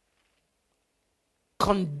was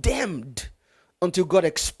condemned until God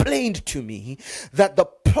explained to me that the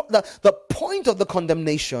point of the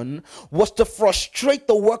condemnation was to frustrate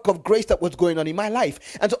the work of grace that was going on in my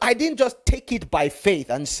life. And so I didn't just take it by faith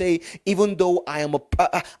and say, even though I'm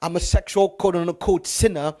a sexual quote unquote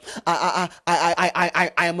sinner,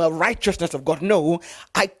 I am a righteousness of God. No,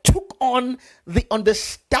 I took on the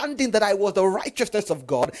understanding that I was the righteousness of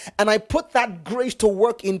God, and I put that grace to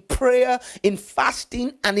work in prayer, in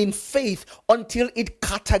fasting, and in faith until it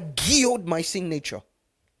katagioed my sin nature.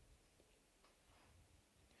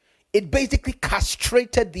 It basically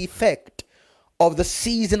castrated the effect of the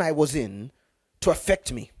season I was in to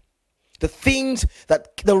affect me.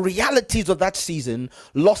 The realities of that season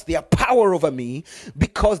lost their power over me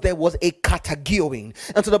because there was a katagioing.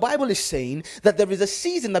 And so the Bible is saying that there is a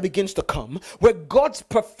season that begins to come where God's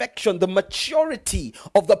perfection, the maturity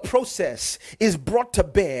of the process is brought to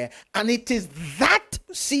bear. And it is that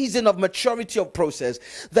season of maturity of process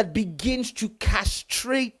that begins to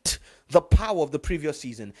castrate the power of the previous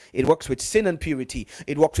season. It works with sin and purity.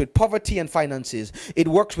 It works with poverty and finances. It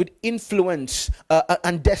works with influence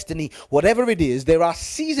and destiny. Whatever it is, there are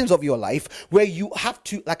seasons of your life where you have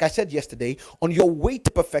to, like I said yesterday, on your way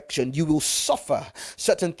to perfection, you will suffer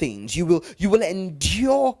certain things. You will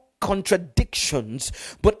endure contradictions,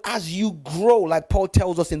 but as you grow, like Paul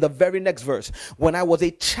tells us in the very next verse, when I was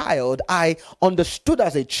a child, I understood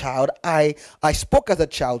as a child, I spoke as a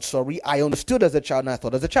child, I understood as a child, and I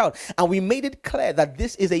thought as a child. And we made it clear that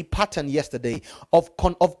this is a pattern yesterday of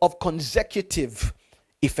consecutive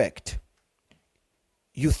effect.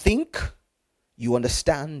 You think, you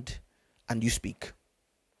understand, and you speak.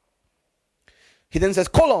 He then says,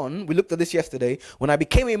 colon, we looked at this yesterday, when I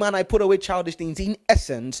became a man, I put away childish things. In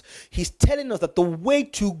essence, he's telling us that the way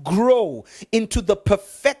to grow into the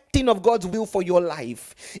perfecting of God's will for your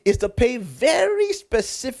life is to pay very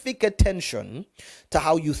specific attention to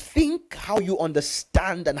how you think, how you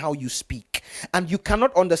understand, and how you speak. And you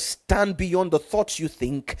cannot understand beyond the thoughts you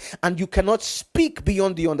think, and you cannot speak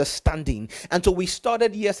beyond the understanding. And so we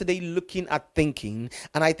started yesterday looking at thinking,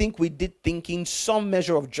 and I think we did thinking some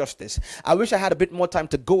measure of justice. I wish I had a bit more time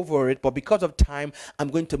to go over it, but because of time, I'm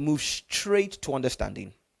going to move straight to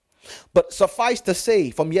understanding. But suffice to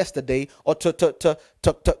say from yesterday, or to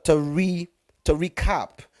recap,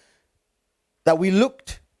 that we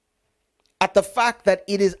looked at the fact that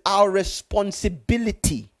it is our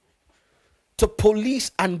responsibility to police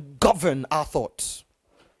and govern our thoughts.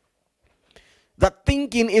 That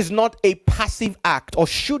thinking is not a passive act, or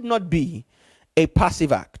should not be a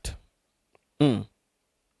passive act. We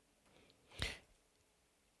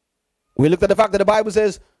looked at the fact that the Bible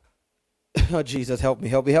says, oh Jesus, help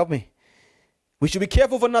me. We should be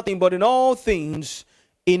careful for nothing, but in all things,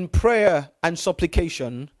 in prayer and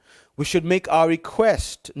supplication, we should make our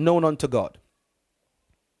request known unto God.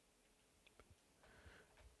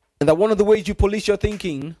 And that one of the ways you police your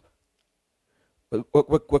thinking,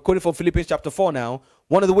 we're quoting from Philippians chapter 4 now.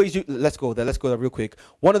 One of the ways let's go there real quick.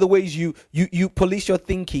 One of the ways you police your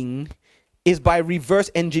thinking is by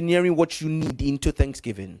reverse engineering what you need into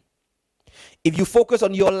thanksgiving. If you focus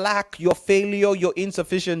on your lack, your failure, your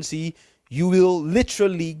insufficiency, you will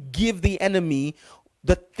literally give the enemy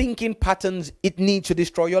the thinking patterns it needs to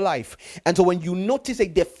destroy your life. And so when you notice a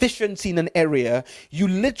deficiency in an area, you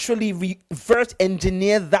literally reverse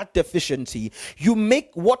engineer that deficiency. You make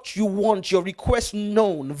what you want, your request,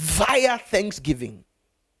 known via thanksgiving.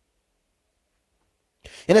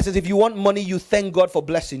 In essence, if you want money, you thank God for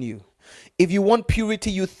blessing you. If you want purity,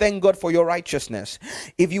 you thank God for your righteousness.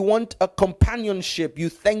 If you want a companionship, you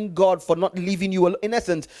thank God for not leaving you alone. In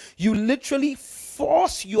essence, you literally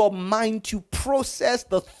force your mind to process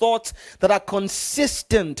the thoughts that are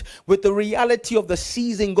consistent with the reality of the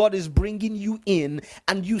season God is bringing you in,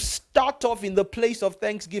 and you start off in the place of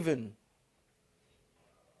thanksgiving.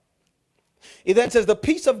 It then says, the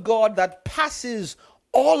peace of God that passes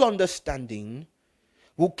all understanding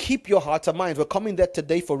will keep your hearts and minds. We're coming there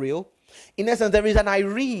today for real. In essence, there is an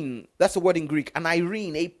irene, that's the word in Greek, an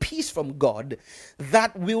irene, a peace from God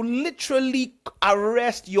that will literally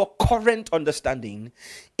arrest your current understanding.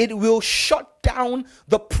 It will shut down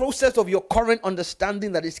the process of your current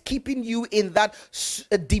understanding that is keeping you in that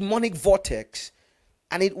demonic vortex.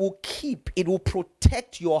 And it will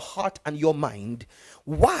protect your heart and your mind.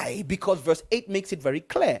 Why? Because verse 8 makes it very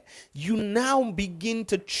clear. You now begin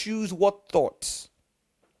to choose what thoughts.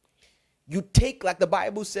 You take, like the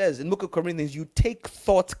Bible says in the book of Corinthians, you take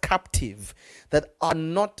thoughts captive that are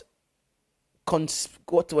not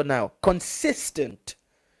consistent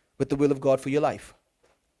with the will of God for your life.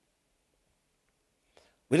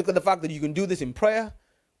 We look at the fact that you can do this in prayer,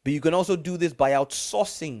 but you can also do this by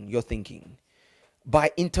outsourcing your thinking,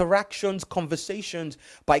 by interactions, conversations,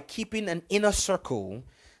 by keeping an inner circle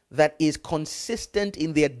that is consistent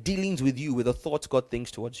in their dealings with you, with the thoughts God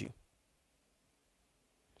thinks towards you.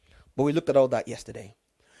 But we looked at all that yesterday.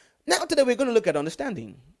 Now today we're going to look at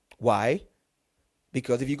understanding. Why?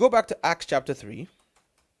 Because if you go back to Acts chapter 3,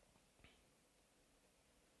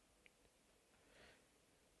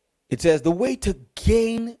 it says the way to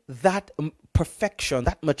gain that perfection,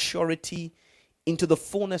 that maturity into the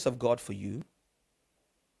fullness of God for you.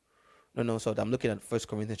 So I'm looking at 1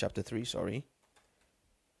 Corinthians chapter 3,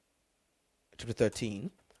 chapter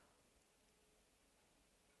 13.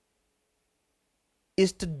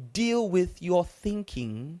 Is to deal with your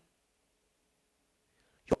thinking,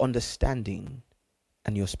 your understanding,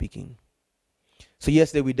 and your speaking. So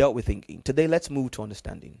yesterday we dealt with thinking. Today let's move to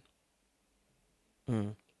understanding.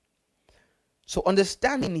 So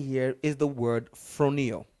understanding here is the word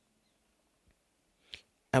phroneo.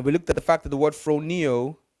 And we looked at the fact that the word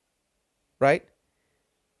phroneo, right?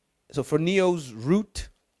 So phroneo's root,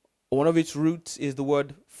 or one of its roots, is the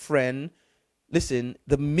word phren. Listen,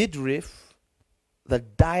 the midriff, the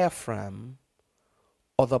diaphragm,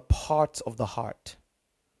 or the parts of the heart.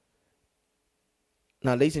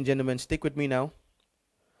 Now, ladies and gentlemen, stick with me now.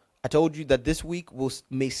 I told you that this week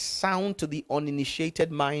may sound to the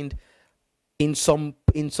uninitiated mind, in some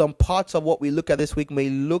parts of what we look at this week may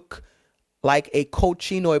look like a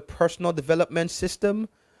coaching or a personal development system.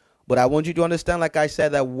 But I want you to understand, like I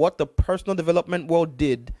said, that what the personal development world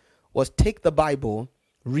did was take the Bible,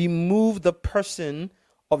 remove the person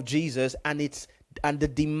of Jesus and the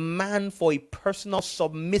demand for a personal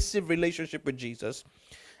submissive relationship with Jesus,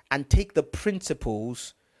 and take the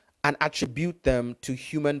principles and attribute them to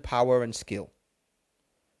human power and skill.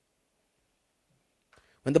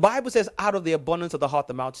 When the Bible says, out of the abundance of the heart,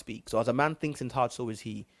 the mouth speaks, or as a man thinks in his heart, so is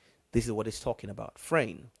he, this is what it's talking about.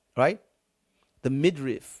 Frame, right? The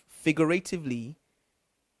midriff, figuratively,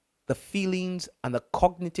 the feelings and the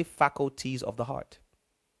cognitive faculties of the heart.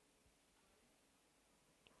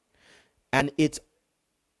 And its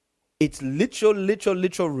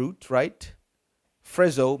literal root, right?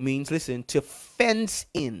 Frezo means, listen, to fence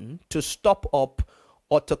in, to stop up,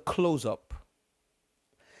 or to close up.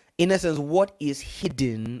 In essence, what is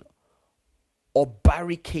hidden or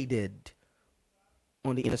barricaded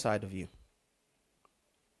on the inner side of you.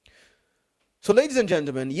 So, ladies and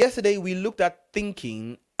gentlemen, yesterday we looked at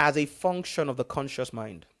thinking as a function of the conscious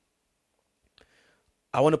mind.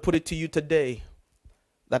 I want to put it to you today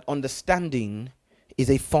that understanding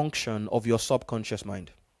is a function of your subconscious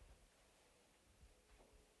mind.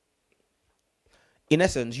 In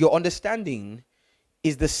essence, your understanding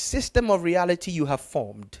is the system of reality you have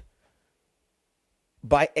formed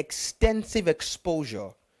by extensive exposure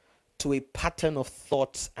to a pattern of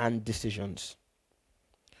thoughts and decisions.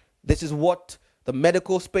 This is what the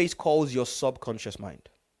medical space calls your subconscious mind.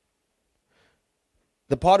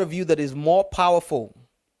 The part of you that is more powerful,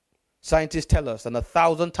 scientists tell us, and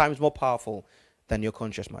 1,000 times more powerful than your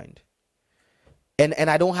conscious mind. And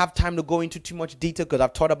I don't have time to go into too much detail because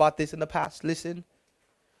I've taught about this in the past. Listen.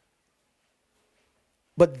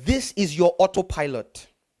 But this is your autopilot.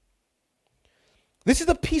 This is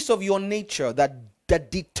a piece of your nature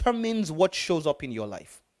that determines what shows up in your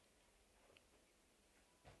life.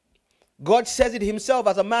 God says it himself,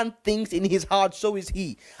 as a man thinks in his heart, so is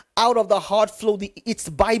he. Out of the heart flow it's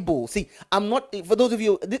Bible. See, I'm not, for those of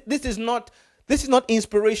you, this is not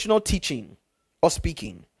inspirational teaching or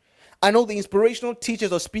speaking. I know the inspirational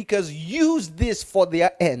teachers or speakers use this for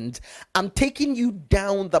their end. I'm taking you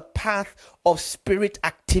down the path of spirit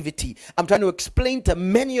activity. I'm trying to explain to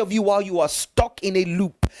many of you while you are stuck in a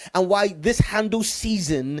loop and why this handle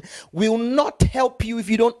season will not help you if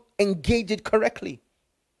you don't engage it correctly.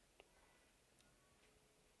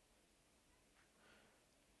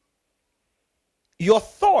 Your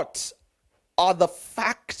thoughts are the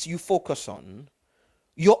facts you focus on.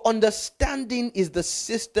 Your understanding is the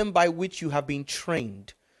system by which you have been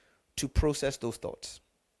trained to process those thoughts.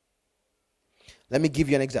 Let me give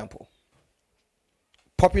you an example.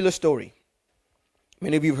 Popular story.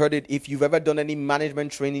 Many of you have heard it. If you've ever done any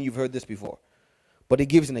management training, you've heard this before. But it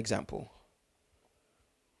gives an example.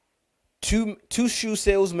 Two shoe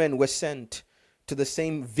salesmen were sent to the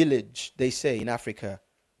same village, they say, in Africa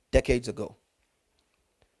decades ago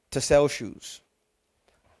to sell shoes.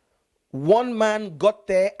 One man got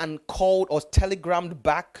there and called or telegrammed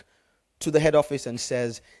back to the head office and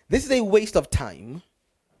says, this is a waste of time.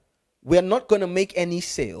 We're not going to make any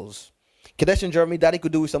sales. Kadesh and Jeremy, Daddy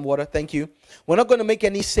could do with some water. Thank you. We're not going to make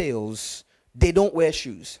any sales. They don't wear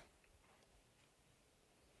shoes.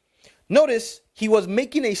 Notice he was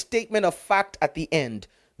making a statement of fact at the end.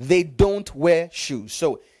 They don't wear shoes.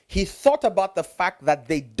 So he thought about the fact that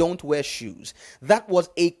they don't wear shoes. That was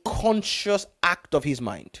a conscious act of his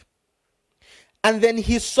mind. And then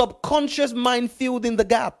his subconscious mind filled in the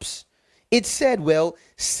gaps. It said, well,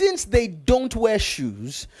 since they don't wear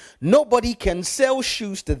shoes, nobody can sell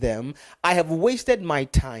shoes to them. I have wasted my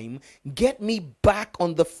time. Get me back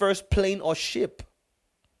on the first plane or ship.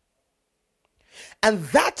 And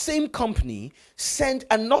that same company sent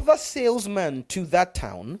another salesman to that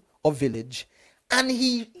town or village. And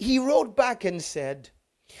he wrote back and said,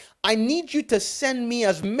 I need you to send me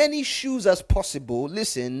as many shoes as possible.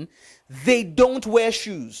 Listen, they don't wear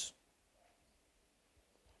shoes.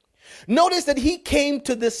 Notice that he came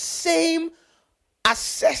to the same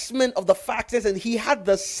assessment of the facts and he had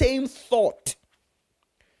the same thought.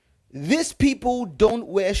 These people don't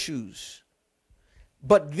wear shoes,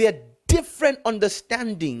 but their different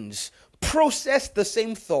understandings process the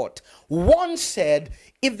same thought. One said,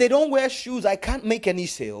 if they don't wear shoes, I can't make any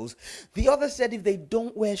sales. The other said, if they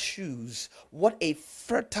don't wear shoes, what a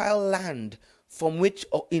fertile land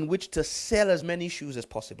in which to sell as many shoes as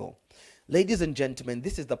possible. Ladies and gentlemen,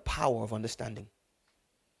 this is the power of understanding.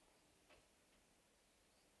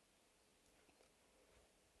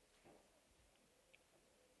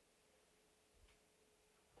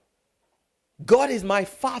 God is my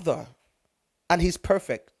Father, and He's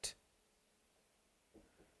perfect.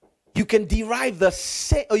 You can derive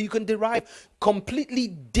completely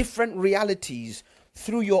different realities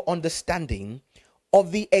through your understanding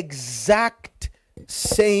of the exact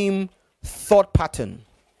same thought pattern.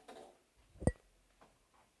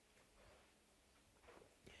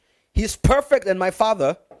 He's perfect and my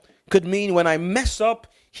Father, could mean when I mess up,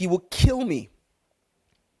 he will kill me.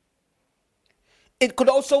 It could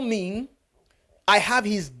also mean I have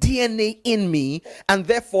his DNA in me, and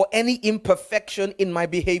therefore any imperfection in my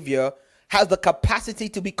behavior has the capacity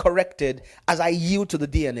to be corrected as I yield to the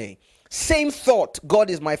DNA. Same thought, God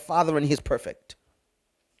is my Father and he's perfect.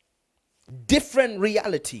 Different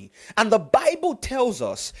reality. And the Bible tells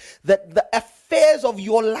us that the affairs of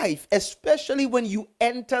your life, especially when you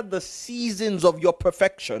enter the seasons of your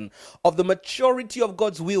perfection, of the maturity of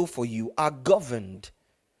God's will for you, are governed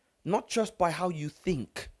not just by how you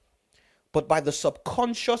think, but by the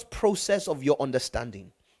subconscious process of your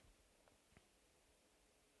understanding.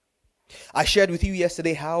 I shared with you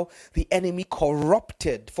yesterday how the enemy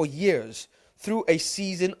corrupted for years through a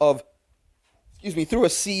season of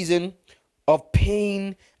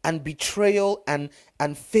pain and betrayal and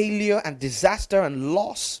failure and disaster and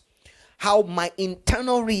loss, how my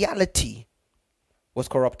internal reality was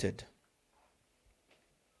corrupted.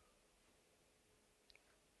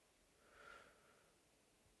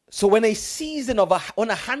 So when a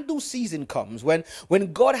handle season comes, when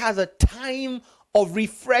God has a time of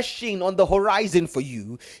refreshing on the horizon for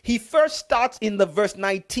you, he first starts in the verse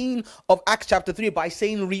 19 of Acts chapter 3 by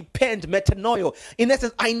saying, repent, metanoia. In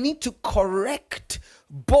essence, I need to correct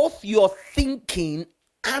both your thinking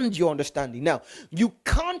and your understanding. Now, you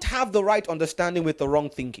can't have the right understanding with the wrong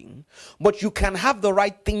thinking, but you can have the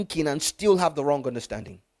right thinking and still have the wrong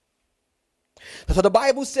understanding. So the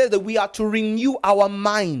Bible says that we are to renew our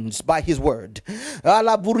minds by his word.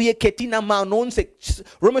 Romans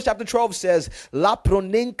chapter 12 says,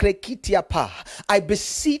 I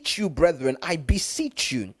beseech you, brethren, I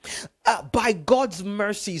beseech you, by God's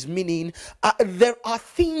mercies, meaning there are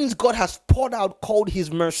things God has poured out called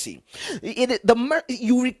his mercy.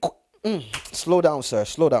 Slow down, sir.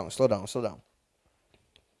 Slow down.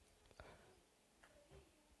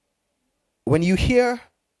 When you hear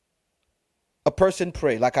a person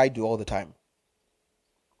pray like I do all the time,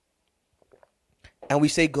 and we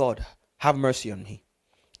say, God, have mercy on me,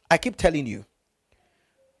 I keep telling you,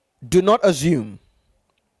 do not assume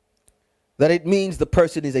that it means the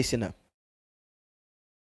person is a sinner.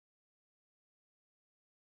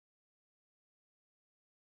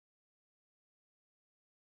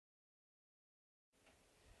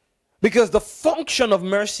 Because the function of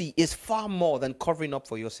mercy is far more than covering up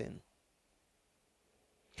for your sin.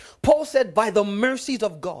 Paul said, by the mercies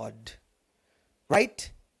of God,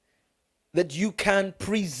 right, that you can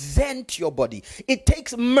present your body. It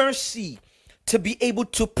takes mercy to be able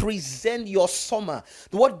to present your soma.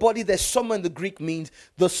 The word body, the soma in the Greek means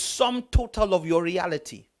the sum total of your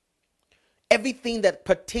reality. Everything that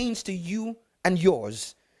pertains to you and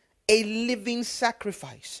yours, a living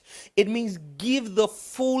sacrifice. It means give the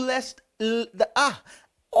fullest,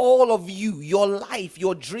 all of you, your life,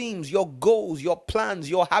 your dreams, your goals, your plans,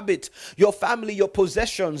 your habits, your family, your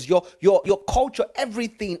possessions, your culture,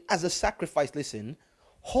 everything as a sacrifice. Listen,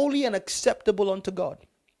 holy and acceptable unto God.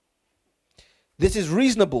 This is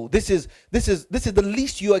reasonable. This is the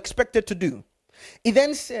least you are expected to do. It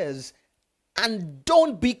then says, and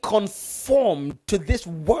don't be conformed to this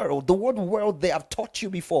world. The word world they have taught you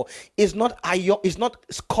before is not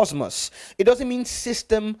cosmos. It doesn't mean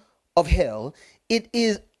system of hell. It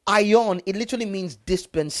is ion. It literally means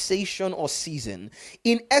dispensation or season.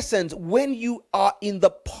 In essence, when you are in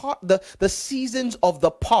the seasons of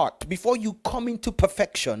the part before you come into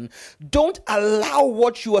perfection, don't allow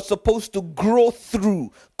what you are supposed to grow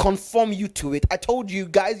through conform you to it. I told you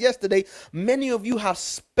guys yesterday, many of you have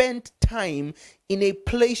spent time in a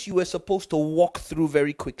place you were supposed to walk through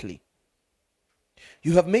very quickly.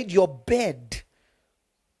 You have made your bed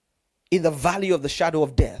in the valley of the shadow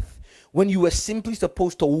of death, when you were simply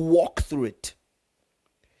supposed to walk through it.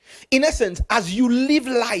 In essence, as you live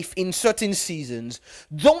life in certain seasons,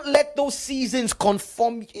 don't let those seasons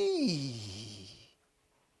conform.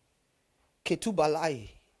 Ketubalai.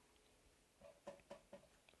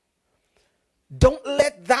 Don't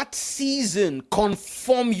let that season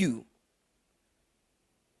conform you.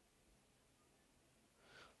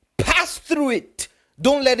 Pass through it.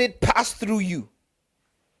 Don't let it pass through you.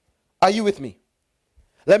 Are you with me?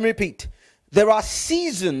 Let me repeat. There are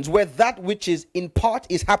seasons where that which is in part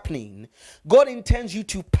is happening. God intends you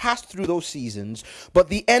to pass through those seasons, but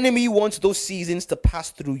the enemy wants those seasons to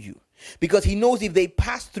pass through you. Because he knows if they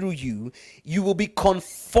pass through you, you will be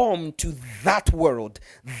conformed to that world,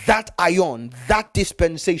 that ion, that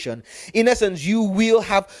dispensation. In essence, you will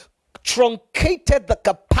have truncated the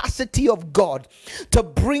capacity of God to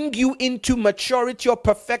bring you into maturity or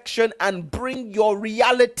perfection and bring your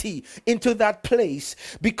reality into that place,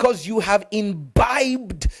 because you have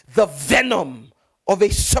imbibed the venom of a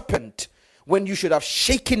serpent when you should have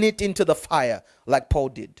shaken it into the fire like Paul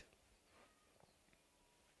did.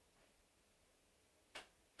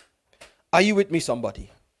 Are you with me, somebody?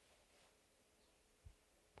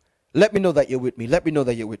 Let me know that you're with me. Let me know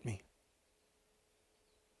that you're with me.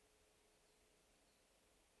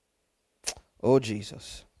 Oh,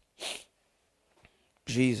 Jesus.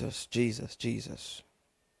 Jesus, Jesus, Jesus.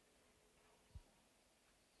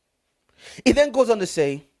 It then goes on to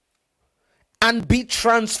say, and be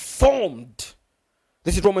transformed.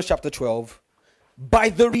 This is Romans chapter 12. By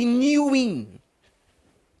the renewing.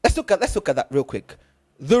 Let's look at that real quick.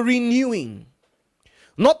 The renewing.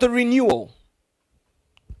 Not the renewal.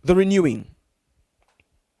 The renewing.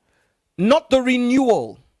 Not the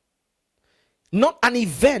renewal. Not an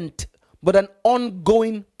event, but an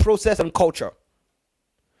ongoing process and culture.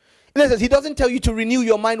 In essence, he doesn't tell you to renew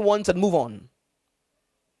your mind once and move on.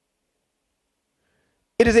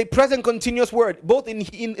 It is a present continuous word, both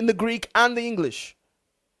in the Greek and the English.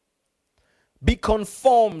 Be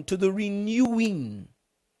conformed to the renewing.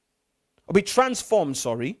 Or be transformed,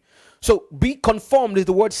 sorry. So be conformed is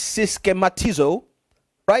the word syschematizo,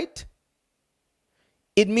 right?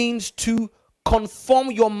 It means to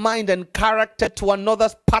conform your mind and character to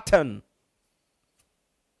another's pattern.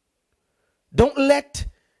 Don't let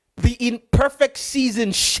the imperfect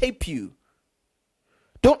season shape you.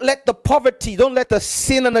 Don't let the poverty, don't let the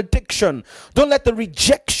sin and addiction, don't let the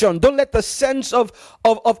rejection, don't let the sense of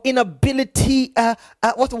inability,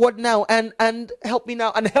 what's the word now? And help me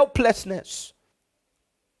now, and helplessness.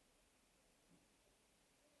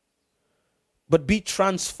 But be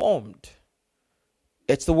transformed.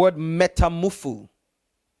 It's the word metamorpho.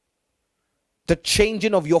 The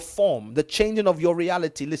changing of your form, the changing of your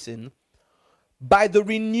reality, listen, by the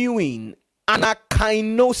renewing,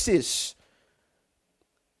 anakainosis,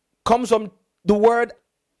 comes from the word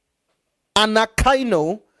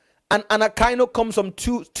anakaino, and anakaino comes from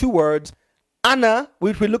two words. Ana,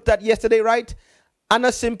 which we looked at yesterday, right?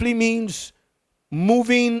 Ana simply means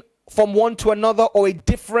moving from one to another, or a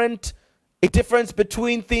difference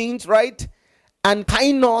between things, right? And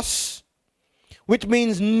kainos, which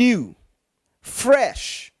means new,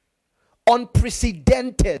 fresh,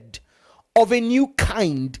 unprecedented, of a new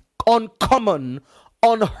kind, uncommon,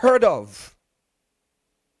 unheard of.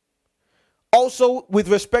 Also, with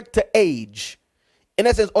respect to age, in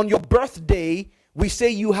essence, on your birthday, we say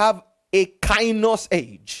you have a kainos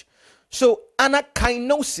age. So,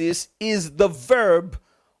 anakainosis is the verb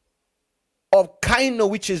of kaino,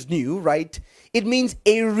 which is new, right? It means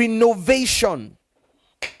a renovation.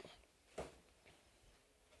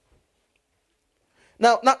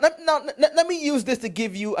 Now, let me use this to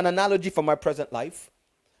give you an analogy from my present life.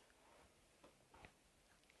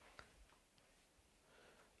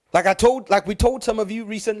 Like we told some of you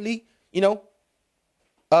recently, Dr.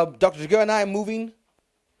 Jagur and I are moving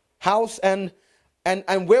house, and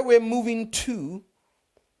where we're moving to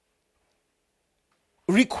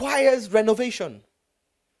requires renovation.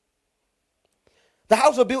 The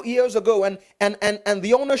house was built years ago, and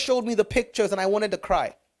the owner showed me the pictures, and I wanted to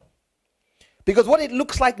cry. Because what it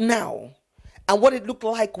looks like now and what it looked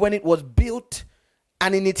like when it was built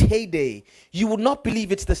and in its heyday, you would not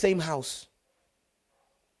believe it's the same house.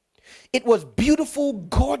 It was beautiful,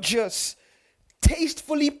 gorgeous,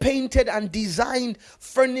 tastefully painted and designed,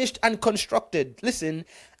 furnished and constructed. Listen,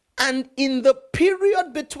 and in the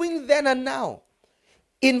period between then and now,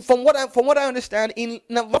 from what I understand, in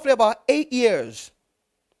roughly about 8 years,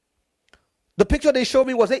 the picture they showed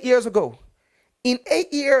me was 8 years ago. In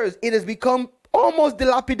 8 years, it has become almost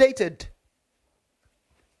dilapidated.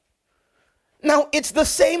 Now, it's the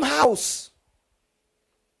same house.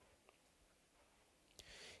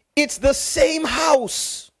 It's the same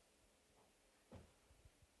house.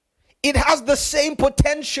 It has the same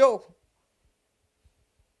potential.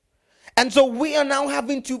 And so we are now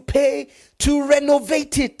having to pay to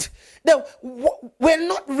renovate it. Now, we're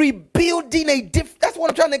not rebuilding that's what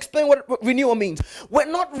I'm trying to explain what renewal means. We're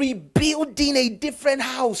not rebuilding a different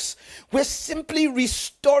house. We're simply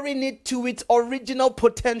restoring it to its original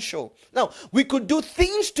potential. Now, we could do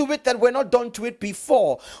things to it that were not done to it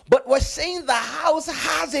before, but we're saying the house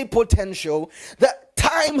has a potential that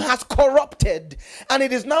time has corrupted, and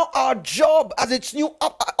it is now our job as its new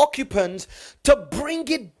occupants to bring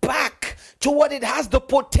it back to what it has the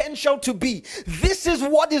potential to be. This is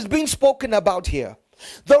what is being spoken about here.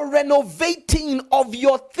 The renovating of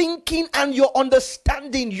your thinking and your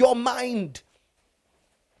understanding, your mind.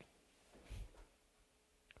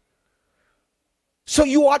 So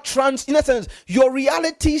you are in essence, your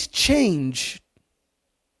realities change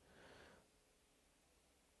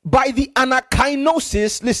by the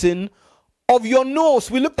anakainosis, listen, of your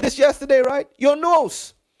nose. We looked at this yesterday, right? Your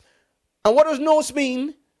nose. And what does nose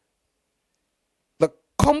mean? The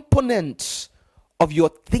components of your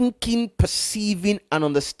thinking, perceiving, and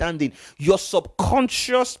understanding. Your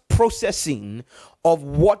subconscious processing of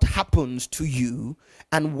what happens to you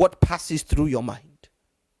and what passes through your mind.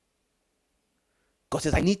 God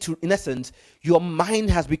says, I need to, in essence, your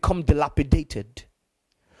mind has become dilapidated.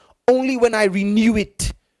 Only when I renew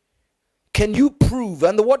it can you prove.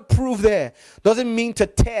 And the word prove there doesn't mean to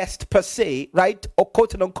test per se, right? Or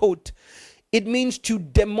quote and unquote. It means to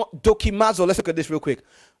dokimazo. Let's look at this real quick.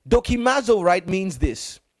 Dokimazo, right, means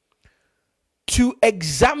this. To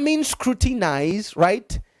examine, scrutinize,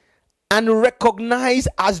 right? And recognize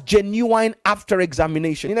as genuine after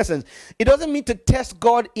examination. In essence, it doesn't mean to test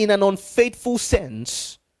God in an unfaithful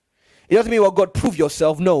sense. It doesn't mean, well, God, prove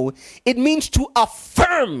yourself. No, it means to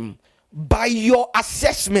affirm by your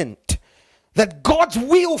assessment that God's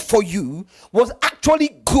will for you was actually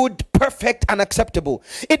good, perfect, and acceptable.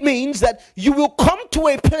 It means that you will come to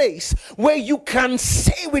a place where you can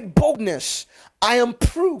say with boldness, I am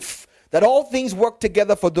proof that all things work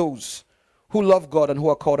together for those who love God and who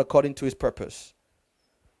are called according to his purpose.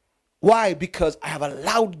 Why? Because I have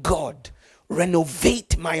allowed God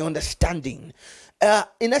renovate my understanding.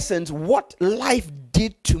 In essence, what life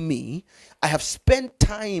did to me, I have spent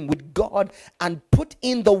time with God and put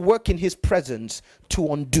in the work in his presence to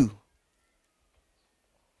undo.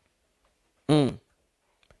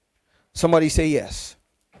 Somebody say yes.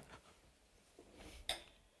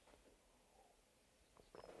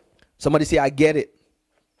 Somebody say, I get it.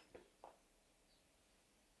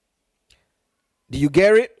 Do you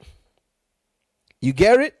get it? You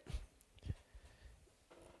get it?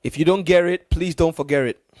 If you don't get it, please don't forget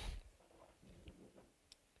it.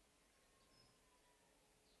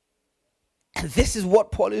 And this is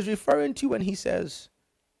what Paul is referring to when he says,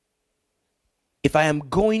 if I am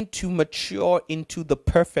going to mature into the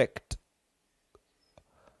perfect,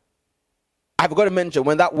 I forgot to mention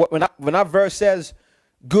when that verse says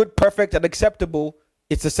good, perfect, and acceptable,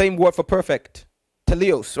 it's the same word for perfect,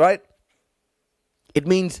 teleos, right? It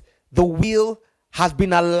means the will has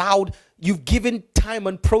been allowed. You've given time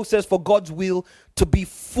and process for God's will to be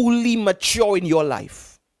fully mature in your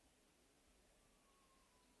life.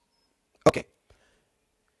 Okay.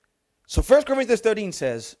 So 1 Corinthians 13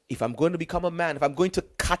 says, if I'm going to become a man, if I'm going to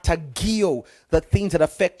katagio the things that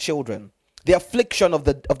affect children, the affliction of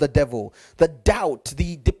the devil, the doubt,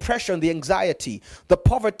 the depression, the anxiety, the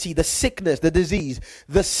poverty, the sickness, the disease,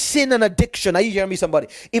 the sin and addiction. Are you hearing me, somebody?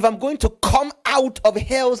 If I'm going to come out of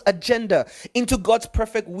hell's agenda into God's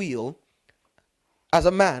perfect will, as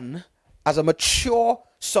a man, as a mature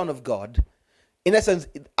son of God, in essence,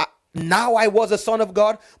 now I was a son of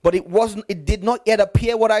God, but it did not yet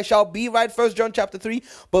appear what I shall be, right? 1 John chapter 3.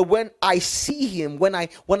 But when I see him, when I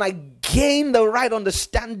gain the right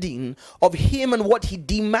understanding of him and what he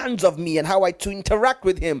demands of me and how I to interact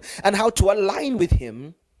with him and how to align with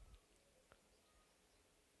him,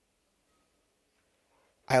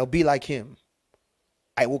 I'll be like him.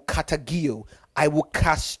 I will katagio. I will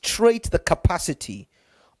castrate the capacity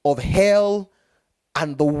of hell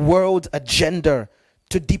and the world's agenda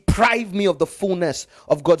to deprive me of the fullness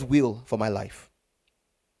of God's will for my life.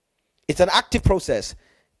 It's an active process.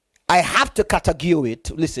 I have to katagio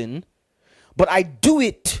it, listen, but I do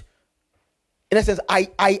it, in a sense,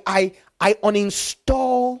 I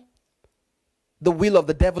uninstall the will of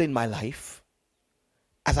the devil in my life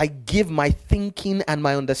as I give my thinking and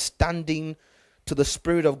my understanding to the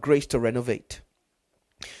Spirit of grace to renovate.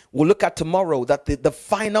 We'll look at tomorrow that the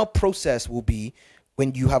final process will be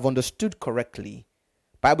when you have understood correctly.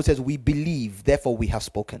 Bible says we believe, therefore we have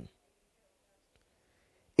spoken.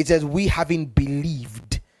 It says we having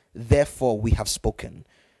believed, therefore we have spoken.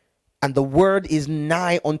 And the word is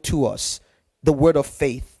nigh unto us, the word of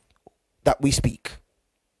faith that we speak.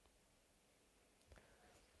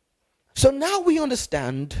 So now we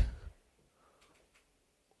understand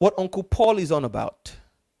what Uncle Paul is on about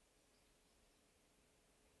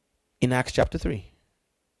in Acts chapter 3.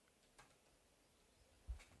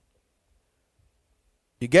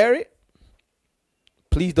 You get it?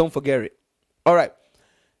 Please don't forget it. All right.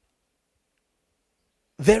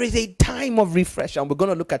 There is a time of refreshing. We're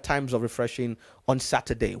going to look at times of refreshing on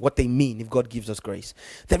Saturday, what they mean if God gives us grace.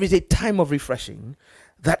 There is a time of refreshing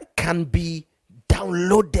that can be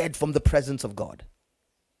downloaded from the presence of God.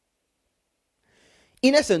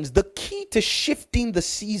 In essence, the key to shifting the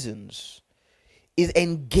seasons is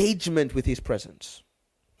engagement with his presence.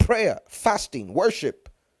 Prayer, fasting, worship.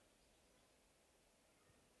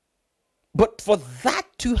 But for that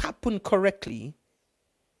to happen correctly,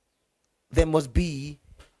 there must be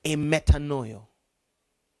a metanoia,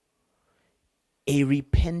 a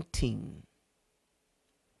repenting.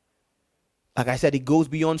 Like I said, it goes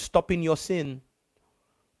beyond stopping your sin.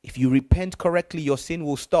 If you repent correctly, your sin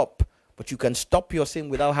will stop, but you can stop your sin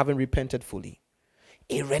without having repented fully.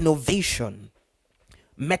 A renovation,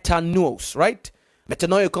 metanoos, right?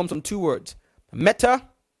 Metanoia comes from two words, meta,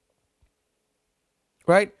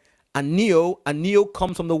 right? And neo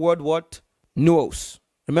comes from the word what? Noos.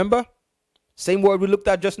 Remember? Same word we looked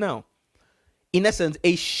at just now. In essence,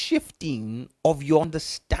 a shifting of your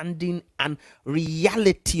understanding and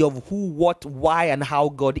reality of who, what, why, and how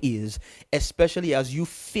God is, especially as you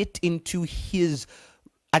fit into his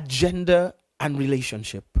agenda and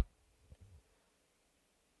relationship.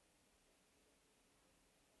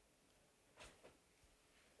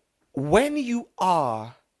 When you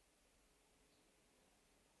are,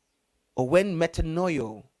 or when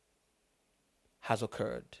metanoia has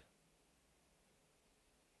occurred,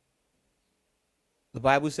 the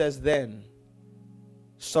Bible says then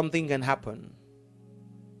something can happen,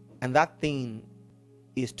 and that thing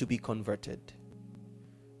is to be converted.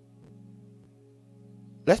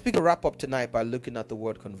 Let's begin to wrap up tonight by looking at the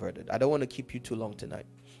word converted. I don't want to keep you too long tonight.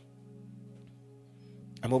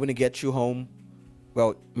 I'm hoping to get you home.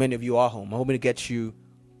 Well, many of you are home. I'm hoping to get you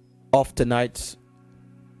off tonight's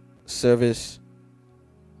service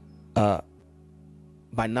by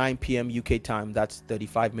 9 p.m. UK time. That's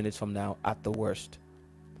 35 minutes from now at the worst.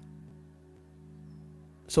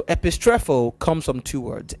 So epistrepho comes from two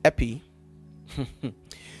words, epi,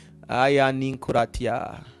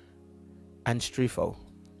 ayaninkratia, and strepho.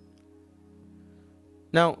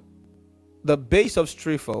 Now, the base of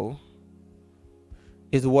strepho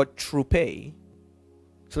is the word trupe.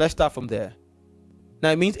 So let's start from there.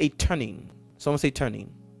 Now it means a turning. Someone say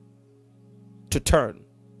turning. To turn.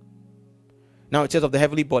 Now it says of the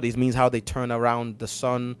heavenly bodies means how they turn around the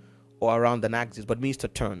sun or around an axis, but means to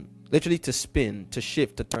turn. Literally to spin, to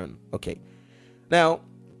shift, to turn. Okay. Now,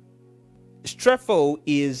 strepho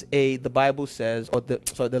is the Bible says, or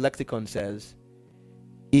the lexicon says,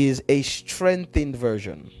 is a strengthened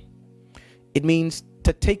version. It means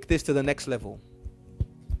to take this to the next level.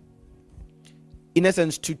 In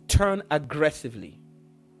essence, to turn aggressively.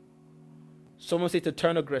 Someone say to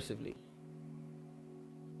turn aggressively.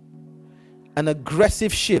 An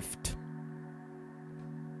aggressive shift.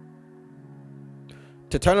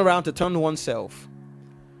 To turn around, to turn oneself.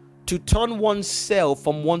 To turn oneself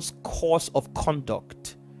from one's course of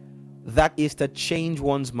conduct. That is to change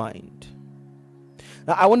one's mind.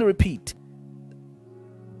 Now, I want to repeat.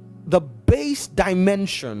 The base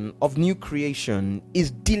dimension of new creation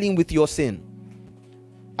is dealing with your sin.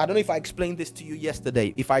 I don't know if I explained this to you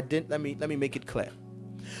yesterday. If I didn't, let me make it clear.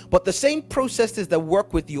 But the same processes that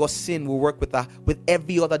work with your sin will work with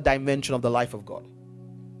every other dimension of the life of God.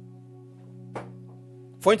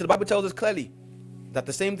 For instance, the Bible tells us clearly that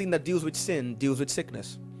the same thing that deals with sin deals with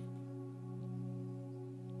sickness.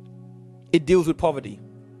 It deals with poverty.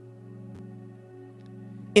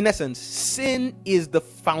 In essence, sin is the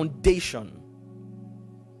foundation.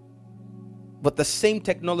 But the same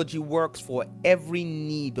technology works for every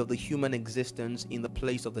need of the human existence in the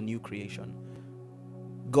place of the new creation.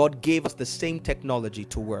 God gave us the same technology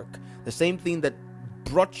to work. The same thing that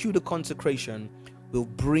brought you to consecration will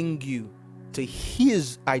bring you to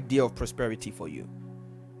his idea of prosperity for you.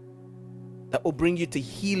 That will bring you to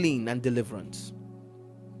healing and deliverance.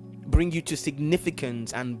 Bring you to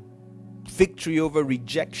significance and victory over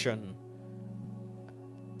rejection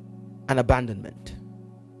and abandonment.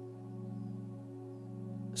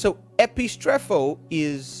 So epistrepho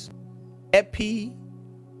is epi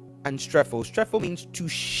and strepho. Strepho means to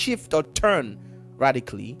shift or turn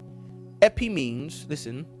radically. Epi means,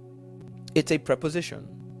 listen, it's a preposition.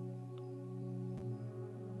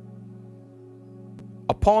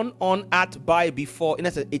 Upon, on, at, by, before. In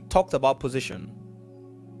essence, it talks about position.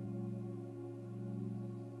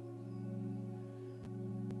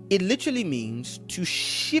 It literally means to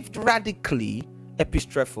shift radically,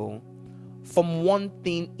 epistrepho, from one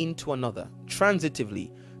thing into another,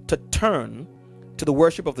 transitively, to turn to the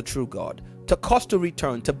worship of the true God, to cause to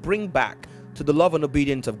return, to bring back to the love and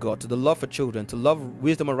obedience of God, to the love for children, to love,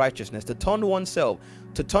 wisdom, and righteousness, to turn oneself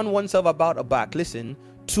about or back, listen,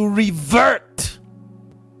 to revert.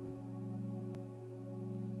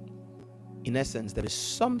 In essence, there is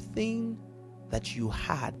something that you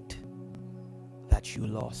had that you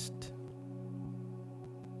lost.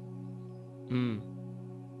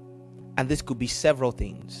 And this could be several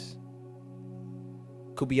things.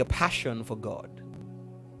 Could be a passion for God.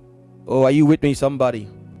 Oh, are you with me, somebody?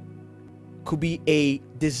 Could be a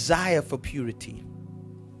desire for purity.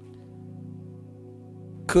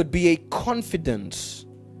 could be a confidence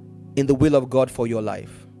in the will of God for your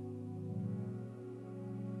life.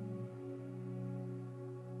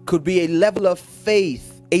 Could be a level of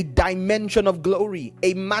faith, a dimension of glory,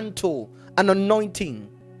 a mantle, an anointing.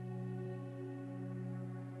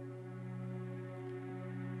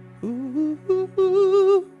 Ooh, ooh, ooh,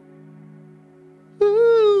 ooh.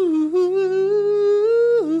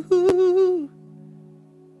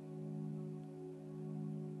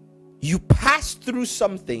 You pass through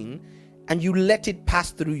something and you let it pass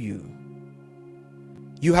through you.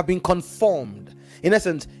 You have been conformed. In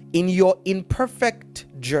essence, in your imperfect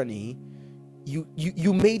journey,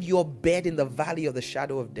 you made your bed in the valley of the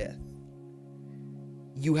shadow of death.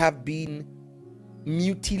 You have been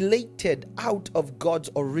mutilated out of God's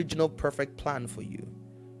original perfect plan for you.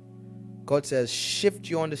 God says, shift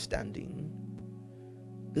your understanding.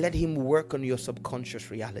 Let him work on your subconscious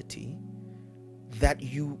reality, that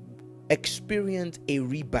you experience a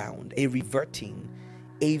rebound, a reverting,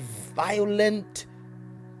 a violent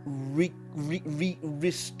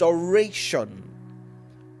restoration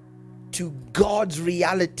to God's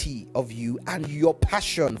reality of you and your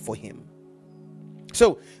passion for him.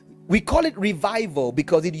 So we call it revival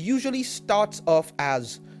because it usually starts off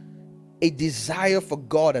as a desire for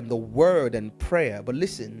God and the word and prayer. But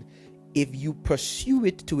listen, if you pursue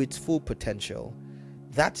it to its full potential,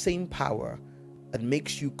 that same power that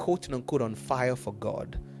makes you quote unquote on fire for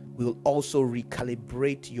God will also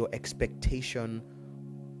recalibrate your expectation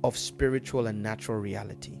of spiritual and natural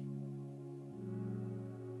reality.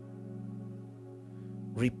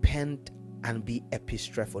 Repent and be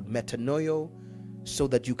epistrepho, metanoio, so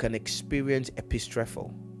that you can experience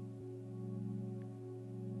epistrepho.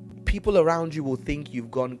 People around you will think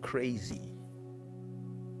you've gone crazy.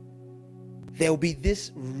 There will be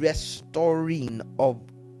this restoring of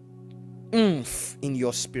oomph in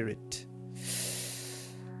your spirit.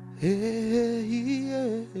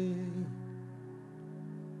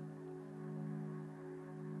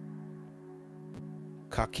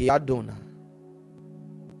 Kakiadona.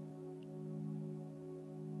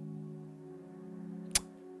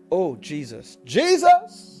 Oh, Jesus.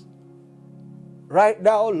 Jesus! Right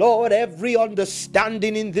now, Lord, every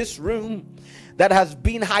understanding in this room that has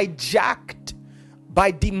been hijacked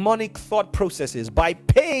by demonic thought processes, by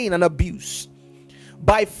pain and abuse,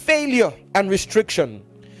 by failure and restriction,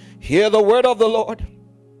 hear the word of the Lord.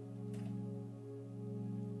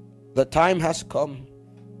 The time has come.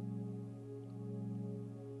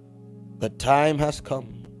 The time has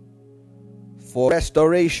come for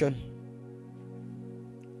restoration.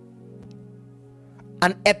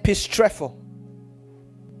 An epistrepho.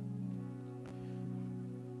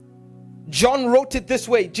 John wrote it this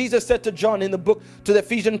way. Jesus said to John in the book, to the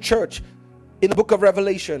Ephesian church, in the book of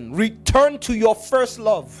Revelation, return to your first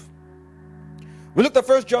love. We looked at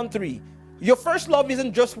 1 John 3. Your first love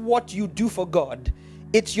isn't just what you do for God,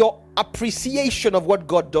 it's your appreciation of what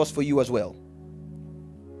God does for you as well.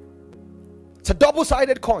 It's a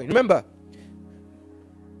double-sided coin. Remember,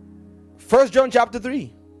 1 John chapter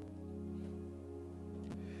 3.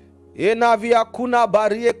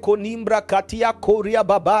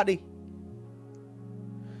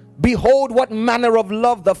 Behold what manner of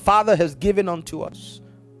love the Father has given unto us.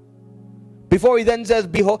 Before he then says,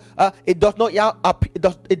 behold, it doth not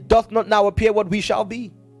now appear what we shall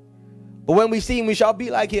be, but when we see him we shall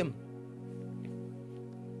be like him.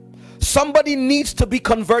 Somebody needs to be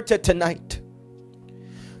converted tonight.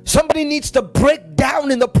 Somebody needs to break down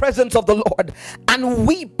in the presence of the Lord and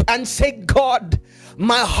weep and say, God,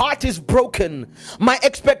 my heart is broken. My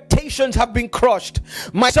expectations have been crushed.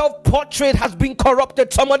 My self-portrait has been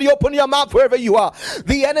corrupted. Somebody open your mouth wherever you are.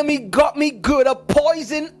 The enemy got me good. A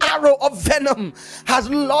poison arrow of venom has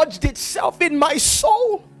lodged itself in my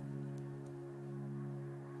soul.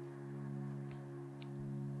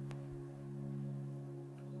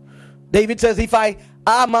 David says, if I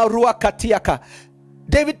amarua katiaka.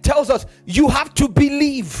 David tells us you have to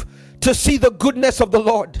believe to see the goodness of the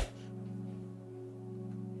Lord.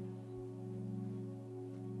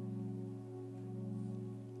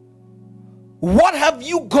 What have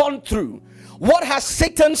you gone through? What has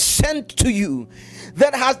Satan sent to you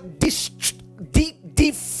that has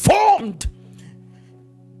deformed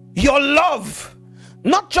your love?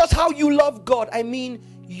 Not just how you love God, I mean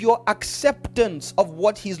your acceptance of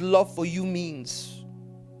what his love for you means.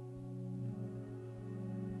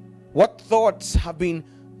 What thoughts have been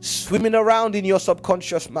swimming around in your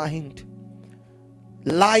subconscious mind,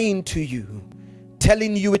 lying to you,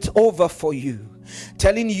 telling you it's over for you,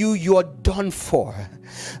 telling you you're done for.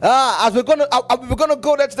 As we're gonna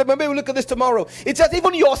go there, maybe we'll look at this tomorrow. It says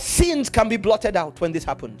even your sins can be blotted out when this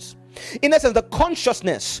happens. In essence, the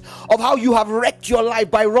consciousness of how you have wrecked your life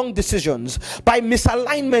by wrong decisions, by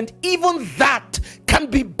misalignment, even that can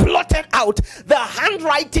be blotted out. The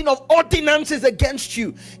handwriting of ordinances against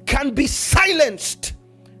you can be silenced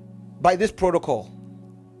by this protocol.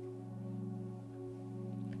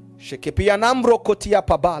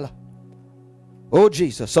 Oh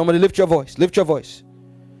Jesus, somebody lift your voice, lift your voice.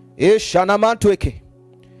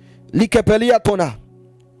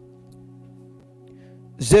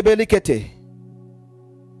 Zebelikete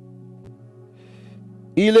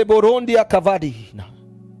ile borondia kavadi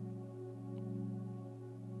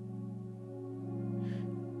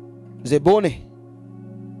zebone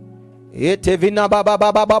ete vina baba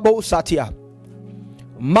satia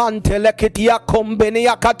manteleketia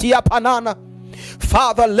kombenia katia panana.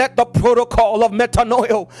 Father, let the protocol of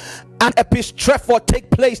metanoia and epistrophe take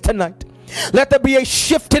place tonight. Let there be a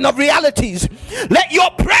shifting of realities. Let your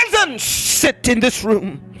presence sit in this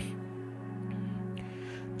room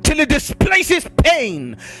till it displaces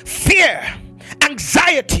pain, fear,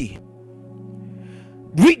 anxiety,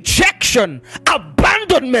 rejection,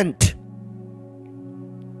 abandonment.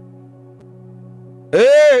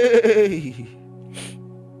 Hey.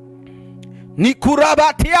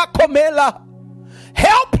 Nikurabatia komela.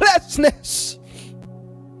 Helplessness.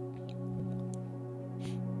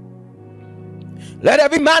 Let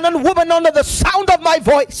every man and woman under the sound of my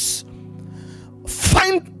voice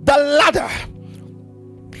find the ladder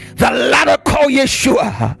called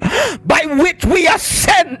Yeshua, by which we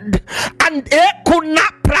ascend and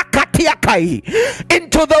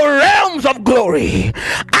into the realms of glory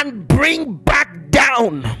and bring back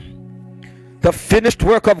down the finished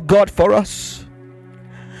work of God for us.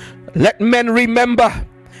 Let men remember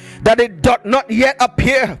that it doth not yet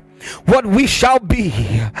appear what we shall be,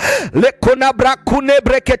 but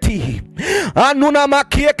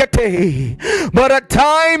a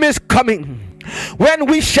time is coming when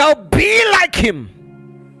we shall be like him,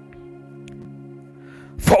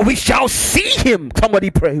 for we shall see him. Somebody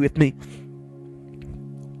pray with me.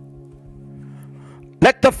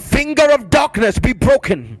 Let the finger of darkness be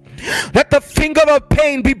broken. Let the finger of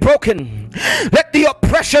pain be broken. Let the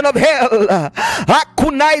oppression of hell,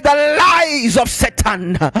 the lies of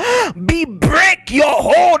Satan, be break your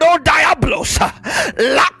hold, O Diablos,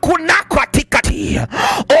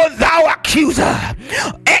 O thou accuser.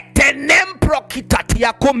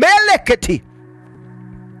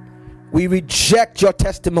 We reject your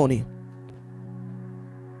testimony.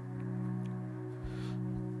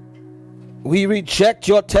 We reject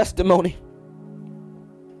your testimony.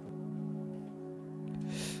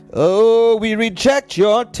 Oh, we reject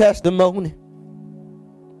your testimony.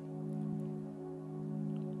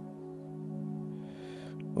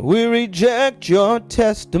 We reject your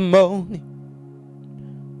testimony.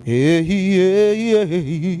 Yeah, yeah,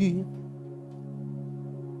 yeah.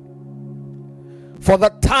 For the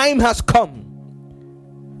time has come.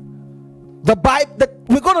 The Bible that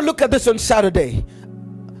we're going to look at this on Saturday.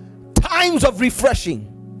 Times of refreshing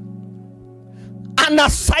and a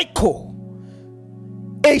cycle.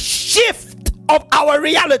 A shift of our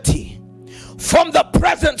reality from the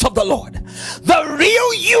presence of the Lord. The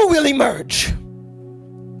real you will emerge.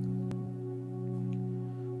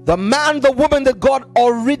 The man, the woman that God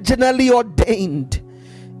originally ordained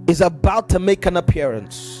is about to make an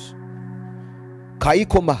appearance.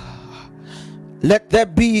 Kaikoma. Let there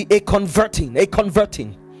be a converting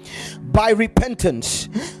by repentance.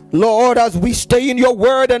 Lord, as we stay in your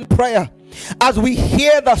word and prayer, as we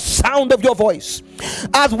hear the sound of your voice,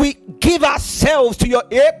 as we give ourselves to your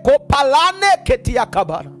ekopalane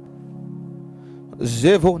ketiakabara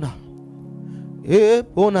zevona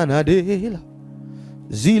epona nadela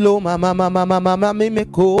zilo mama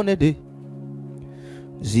mekone de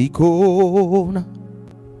zikona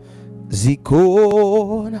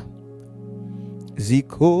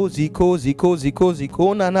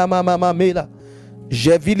zikona na mama mela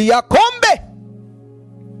jevilia kombe.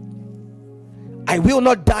 I will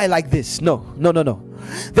not die like this. No.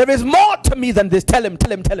 There is more to me than this. Tell him.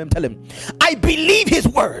 I believe his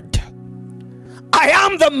word. I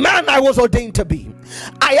am the man I was ordained to be.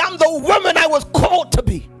 I am the woman I was called to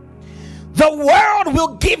be. The world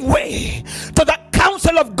will give way to the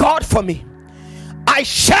counsel of God for me. I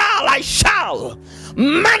shall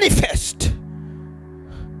manifest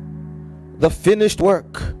the finished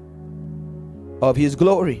work of his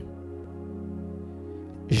glory.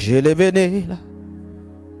 Je le venais là.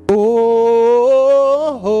 Oh,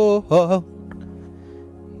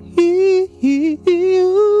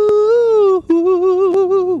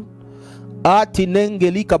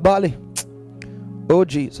 Atinengeli kabale. Oh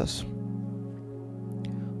Jesus.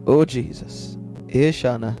 Oh Jesus.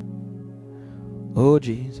 Eshana. Oh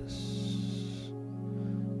Jesus.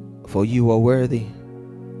 For you are worthy.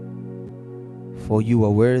 For you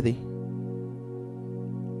are worthy.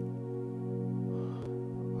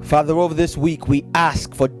 Father, over this week we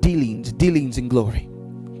ask for dealings in glory.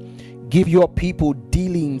 Give your people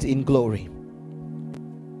dealings in glory.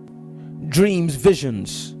 Dreams,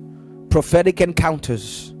 visions, prophetic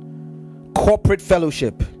encounters, corporate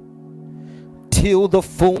fellowship, till the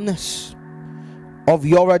fullness of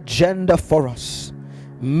your agenda for us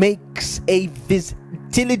makes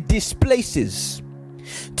till it displaces,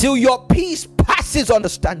 till your peace passes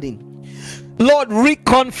understanding. Lord,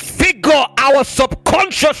 reconfigure our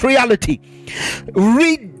subconscious reality.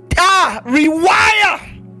 Rewire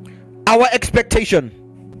our expectation.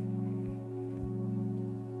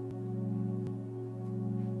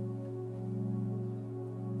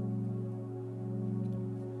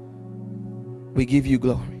 We give you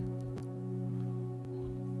glory.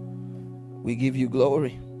 We give you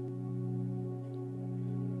glory.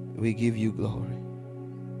 We give you glory.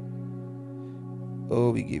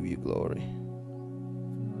 Oh, we give you glory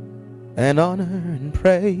and honor and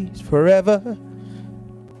praise forever,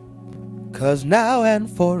 'cause now and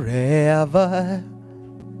forever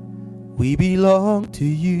we belong to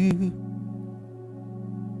you.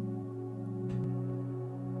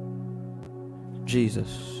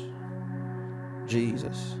 Jesus,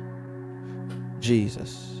 Jesus,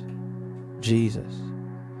 Jesus, Jesus,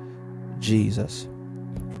 Jesus,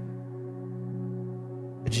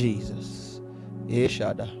 Jesus.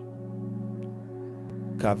 Eshada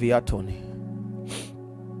Kaviatoni.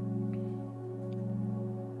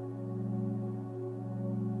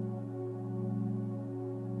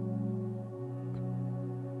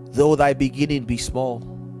 Though thy beginning be small,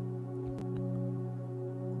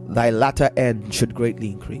 thy latter end should greatly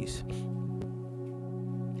increase.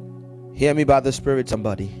 Hear me by the Spirit,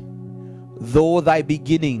 somebody. Though thy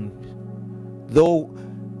beginning, though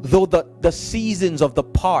the seasons of the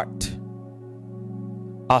part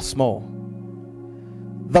are small,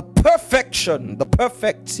 the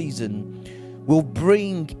perfect season will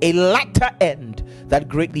bring a latter end that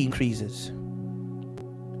greatly increases.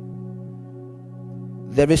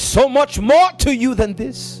 There is so much more to you than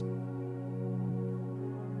this.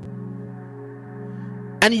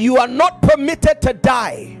 And you are not permitted to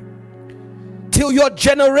die till your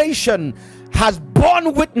generation has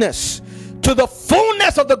borne witness to the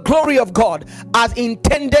fullness of the glory of God as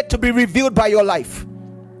intended to be revealed by your life.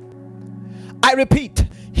 I repeat,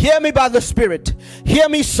 hear me by the Spirit. Hear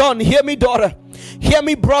me, son. Hear me, daughter. Hear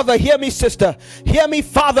me, brother. Hear me, sister. Hear me,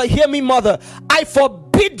 father. Hear me, mother. I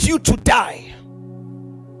forbid you to die.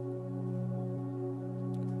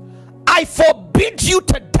 I forbid you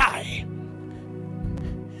to die.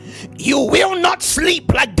 You will not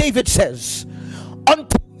sleep, like David says,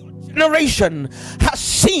 until your generation has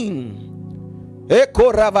seen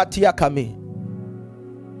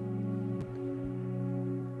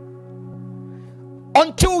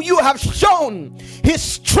until you have shown his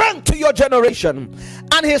strength to your generation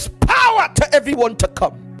and his power to everyone to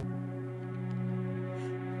come.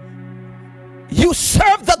 You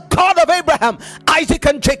serve the God of Abraham, Isaac,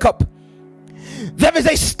 and Jacob. There is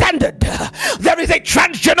a standard. There is a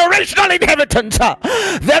transgenerational inheritance.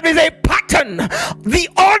 There is a pattern, the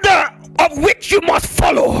order of which you must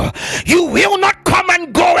follow. You will not come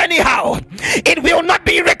and go anyhow. It will not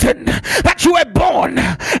be written that you were born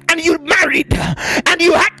and you married and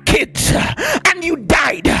you had kids and you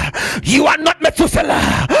died. You are not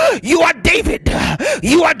Methuselah. You are David.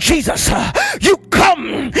 You are Jesus. You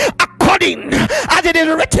come according as it is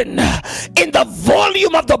written in the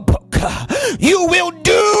volume of the book. You will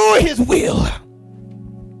do his will.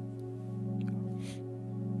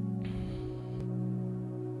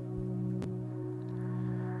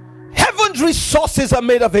 Heaven's resources are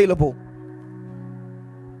made available.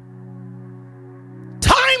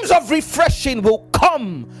 Times of refreshing will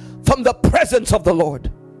come from the presence of the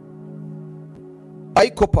Lord.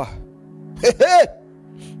 Aikopa.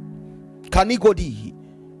 Kanigodi.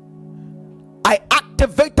 I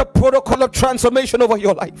activate the protocol of transformation over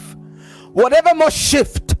your life. Whatever must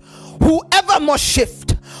shift, whoever must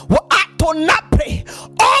shift,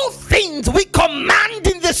 all things we command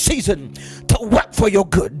in this season to work for your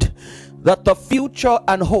good, that the future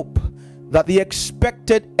and hope, that the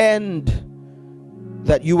expected end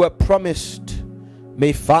that you were promised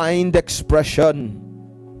may find expression.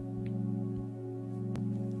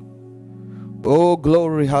 Oh,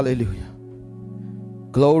 glory, hallelujah.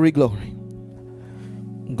 Glory, glory.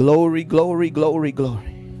 Glory, glory, glory, glory.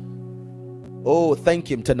 Oh, thank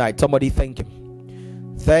him tonight. Somebody thank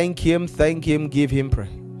him. Thank him, give him praise.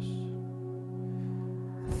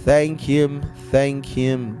 Thank him,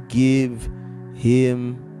 give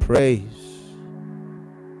him praise.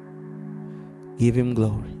 Give him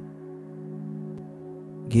glory.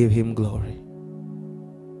 Give him glory.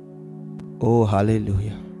 Oh,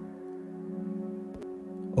 hallelujah.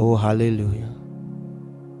 Oh, hallelujah.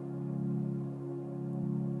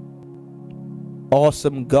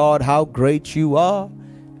 Awesome God, how great you are.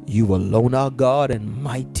 You alone are God, and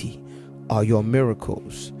mighty are your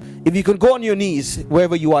miracles. If you can go on your knees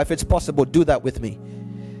wherever you are, if it's possible, do that with me.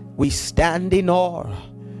 We stand in awe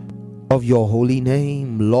of your holy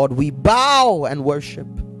name, Lord. We bow and worship.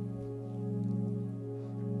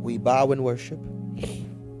 We bow and worship.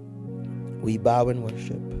 We bow and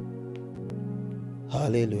worship.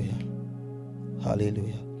 Hallelujah.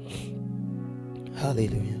 Hallelujah.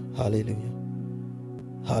 Hallelujah. Hallelujah.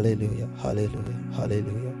 Hallelujah. Hallelujah.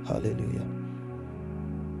 Hallelujah. Hallelujah.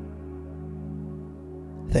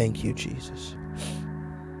 Thank you, Jesus.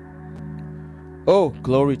 Oh,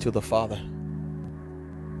 glory to the Father.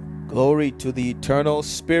 Glory to the eternal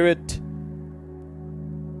Spirit,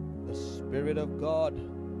 the Spirit of God.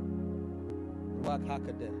 Ruach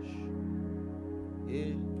HaKodesh.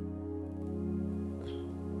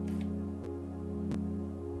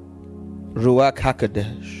 Ruach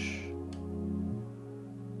HaKodesh.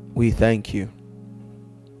 We thank you.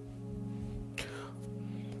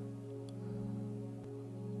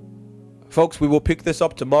 Folks, we will pick this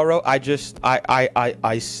up tomorrow. I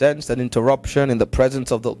sensed an interruption in the presence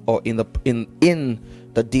of the, or in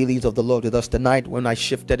the dealings of the Lord with us tonight. When I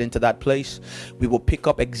shifted into that place, we will pick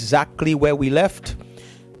up exactly where we left.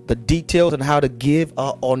 The details on how to give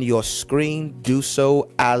are on your screen. Do so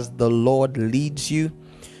as the Lord leads you.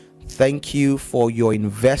 Thank you for your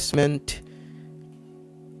investment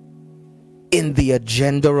in the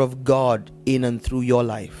agenda of God in and through your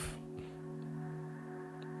life.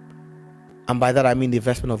 And by that I mean the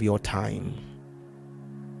investment of your time.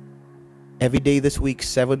 Every day this week,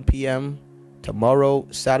 7 p.m, tomorrow,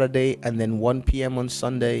 Saturday, and then 1 p.m. on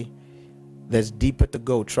Sunday. There's deeper to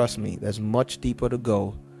go, trust me. There's much deeper to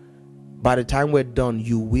go. By the time we're done,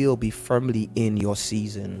 you will be firmly in your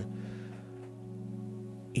season,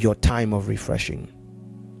 your time of refreshing.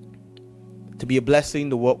 To be a blessing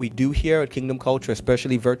to what we do here at Kingdom Culture,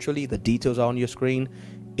 especially virtually, the details are on your screen.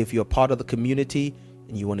 If you're part of the community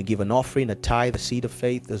and you want to give an offering, a tithe, a seed of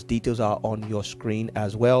faith, those details are on your screen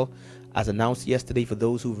as well. As announced yesterday, for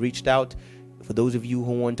those who've reached out, for those of you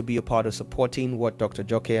who want to be a part of supporting what Dr.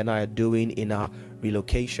 Joke and I are doing in our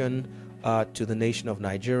relocation to the nation of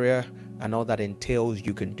Nigeria and all that entails,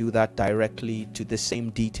 you can do that directly to the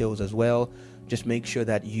same details as well. Just make sure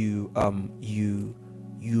that you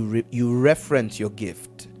reference your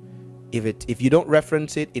gift. If you don't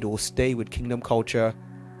reference it, it will stay with Kingdom Culture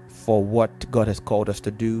for what God has called us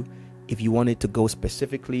to do. If you want it to go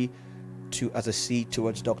specifically to as a seed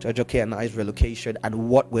towards Dr. Ajoke and I's relocation and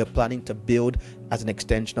what we're planning to build as an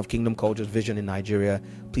extension of Kingdom Culture's vision in Nigeria,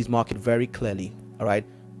 please mark it very clearly. All right,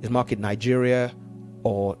 just mark it Nigeria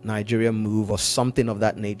or Nigeria Move or something of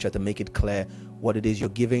that nature to make it clear what it is you're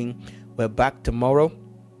giving. We're back tomorrow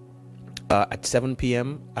at 7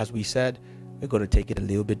 p.m. As we said, we're going to take it a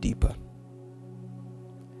little bit deeper.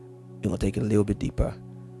 We're going to take it a little bit deeper.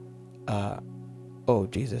 Oh,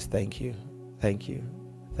 Jesus, thank you. Thank you.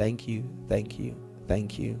 Thank you. Thank you.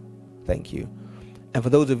 Thank you. Thank you. And for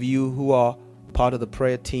those of you who are part of the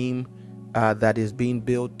prayer team that is being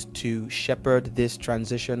built to shepherd this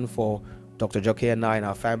transition for Dr. Joke and I and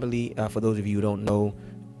our family, for those of you who don't know,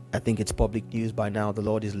 I think it's public news by now, the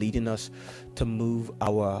Lord is leading us to move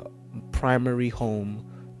our primary home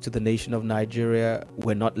to the nation of Nigeria.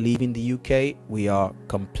 We're not leaving the UK. We are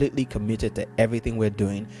completely committed to everything we're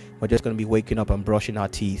doing. We're just going to be waking up and brushing our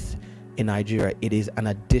teeth in Nigeria. It is an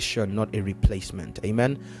addition, not a replacement.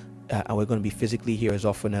 Amen. And we're going to be physically here as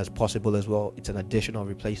often as possible as well. It's an additional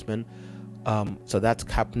replacement. So that's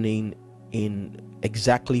happening in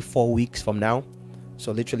exactly 4 weeks from now.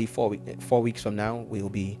 So literally 4 weeks from now, we'll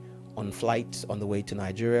be on flights on the way to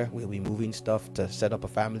Nigeria. We'll be moving stuff to set up a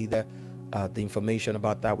family there. The information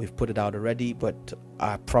about that, we've put it out already, but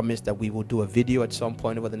I promise that we will do a video at some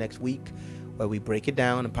point over the next week where we break it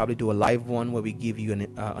down and probably do a live one where we give you an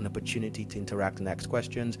opportunity to interact and ask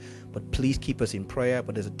questions. But please keep us in prayer.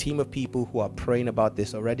 But there's a team of people who are praying about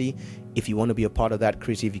this already. If you want to be a part of that,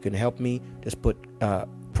 Chrissy, if you can help me, just put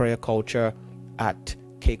prayer culture at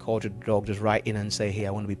kculture.org. Just write in and say, hey,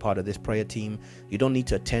 I want to be part of this prayer team. You don't need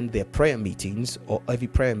to attend their prayer meetings or every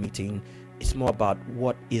prayer meeting. It's more about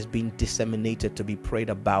what is being disseminated to be prayed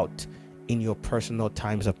about in your personal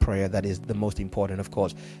times of prayer. That is the most important, of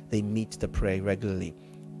course. They meet to pray regularly.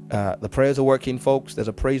 The prayers are working, folks. There's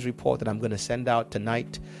a praise report that I'm going to send out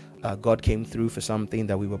tonight. God came through for something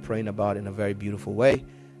that we were praying about in a very beautiful way,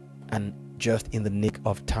 and just in the nick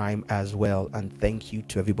of time as well. And thank you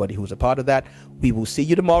to everybody who's a part of that. We will see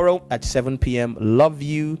you tomorrow at 7 p.m. Love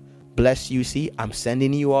you. Bless you. See, I'm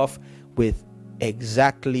sending you off with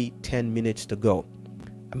exactly 10 minutes to go.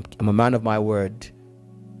 I'm a man of my word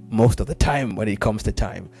most of the time when it comes to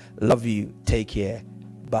time. Love you. Take care.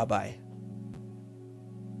 Bye-bye.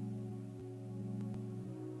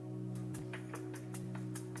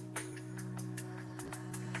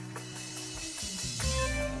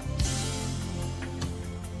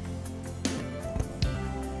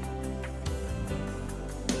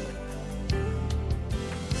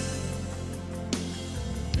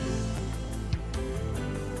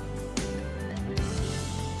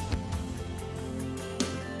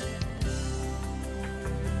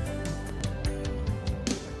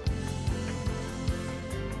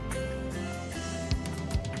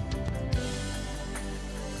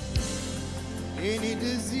 Any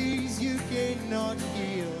disease you cannot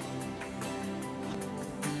heal.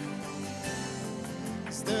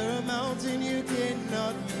 Stir a mountain you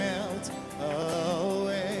cannot melt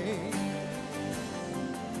away.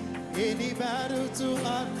 Any battle too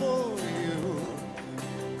hard for you.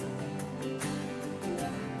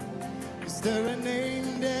 Stir a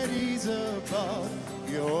name that is above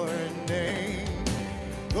your name.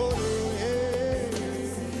 Go ahead.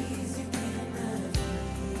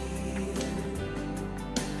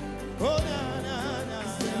 Oh, na, na, na,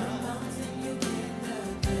 na.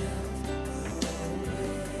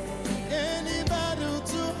 Any battle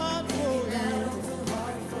too hard for you.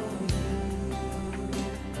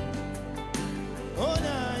 Oh,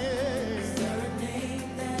 na, yeah.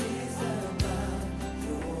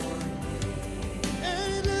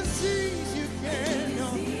 Any disease you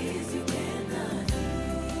cannot.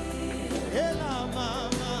 Hey, la,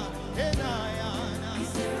 mama. Hey, na, ya, na.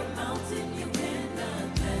 Is there a mountain you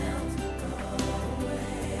cannot melt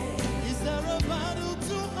away? Is there a battle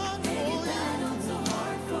too hard for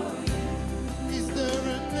you? Is there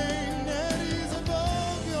a name that is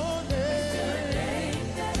above your name?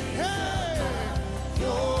 Hey,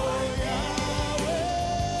 oh Yahweh,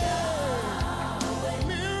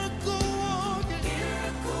 miracle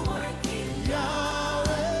working,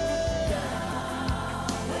 Yahweh,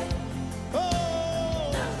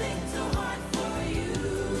 oh, nothing too hard for you.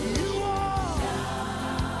 You are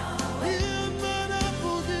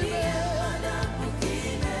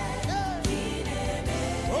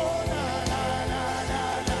oh la la la la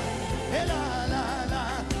la, hey la la la,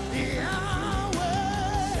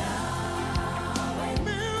 Yahweh,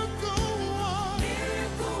 miracle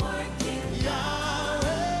working,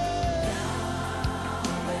 Yahweh,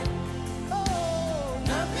 oh,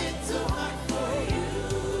 nothing too hard for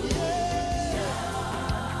you, yeah,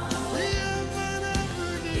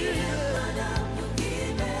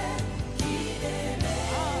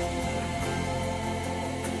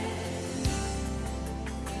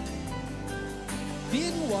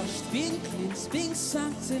 Being washed, being cleansed, being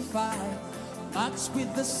sanctified, marked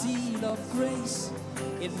with the seal of grace.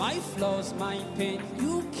 In my flaws, my pain,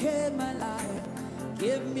 you came alive.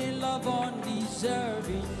 Give me love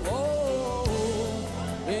undeserving. Oh,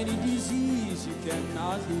 any disease you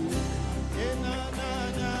cannot heal.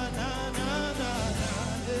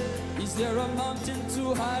 Is there a mountain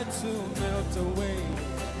too high to melt away?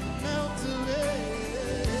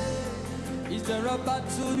 Is there a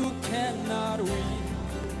battle you cannot win?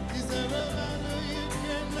 Is there a battle you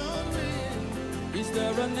cannot win? Is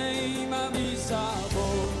there a name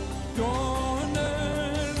amiable? Your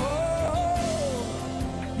name, oh,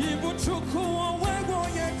 Ibuchuku, Wego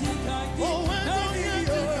Yekikaki, oh,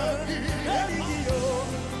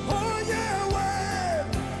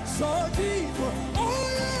 yeah, so deep, oh,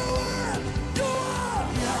 yeah, you are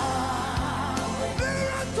Yahweh,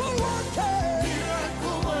 miracle working,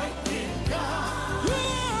 God, you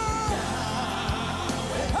are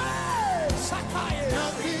hey, Sakai,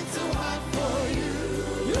 nothing too hard for you.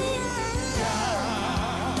 you are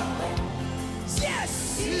yes,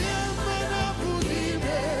 Yeah, man, I believe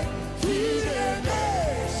it.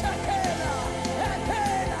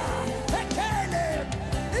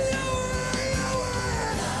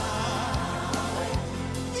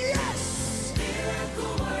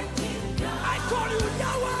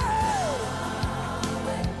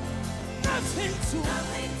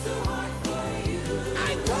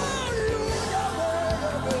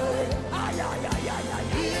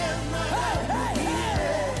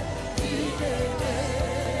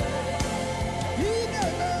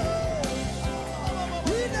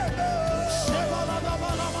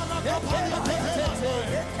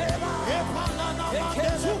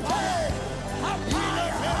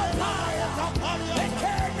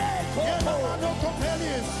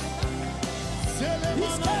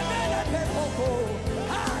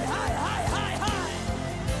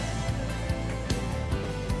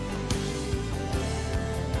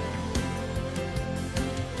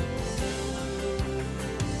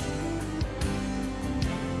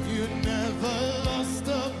 You never lost a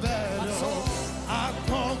battle. I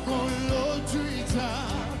can't go low to it.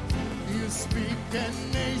 You speak and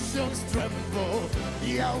nations tremble.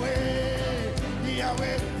 Yahweh,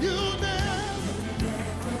 Yahweh, you never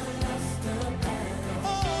lost a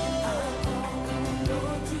battle.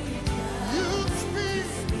 You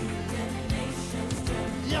speak and nations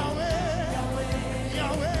tremble. Yahweh,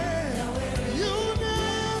 Yahweh, you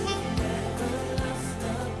never lost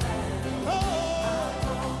a battle.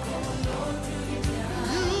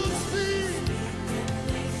 You speak,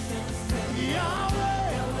 Yahweh,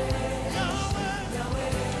 Yahweh,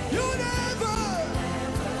 you never.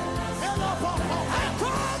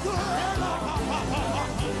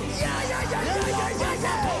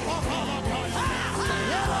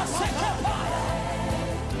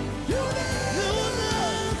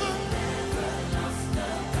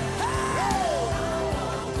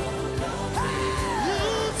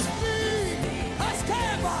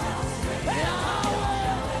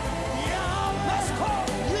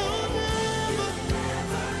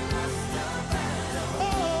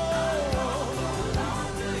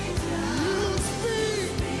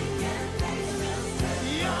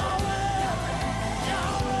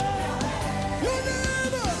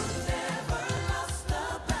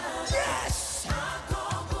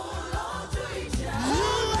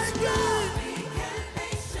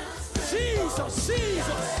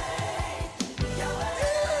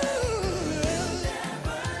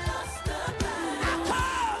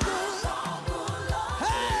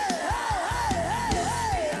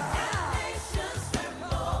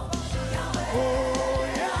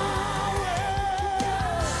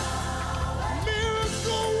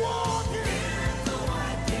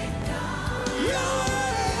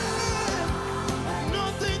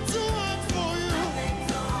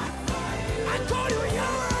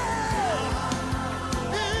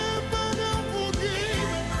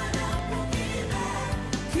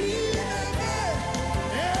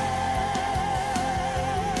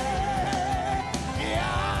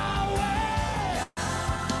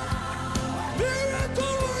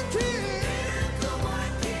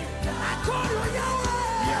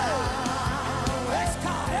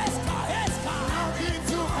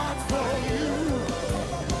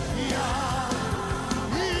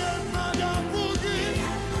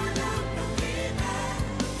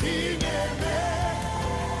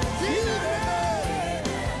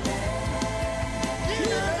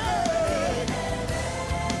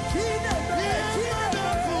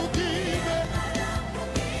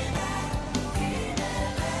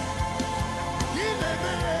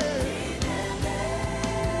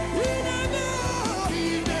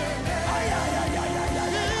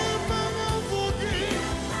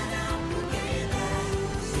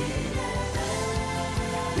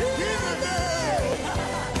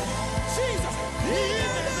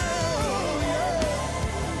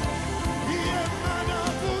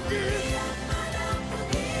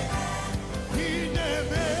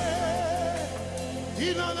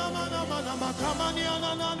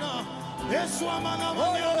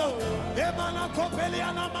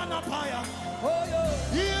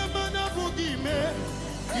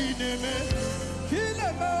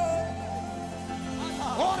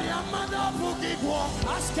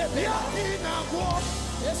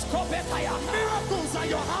 Miracles are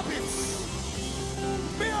your habits.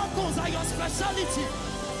 Miracles are your speciality.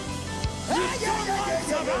 You turn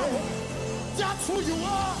lives around. That's who you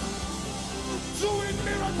are. Doing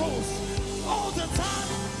miracles all the time.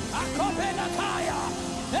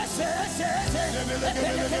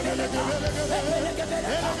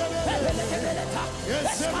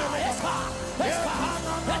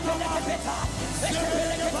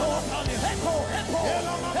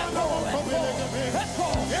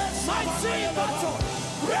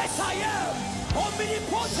 Yes, I am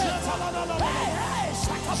omnipotent. Hey, hey,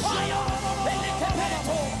 Shakapaya,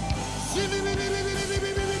 Elekepeto.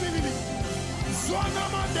 Zwana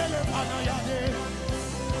mandele panayade.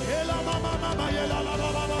 Ela mama mama yela la la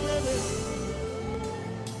la la bebe.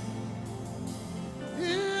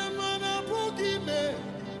 Imana bugime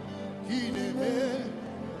kineme.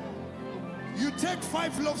 You take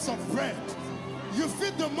 5 loaves of bread. You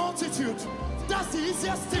feed the multitude. That's the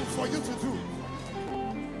easiest thing for you to do.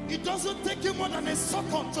 It doesn't take you more than a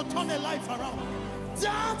second to turn a life around.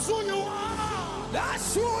 That That's who you are.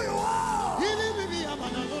 That's who you are. That's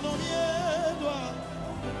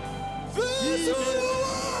who you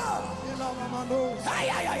are. Ay,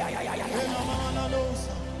 ay, ay, ay, ay, ay, ay.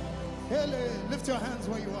 Lift your hands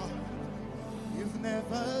where you are. You've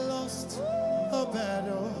never lost a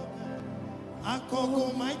battle.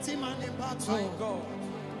 Akoko, mighty man in battle. My God.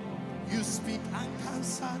 You speak and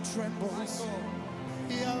cancer trembles.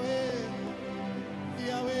 Yahweh,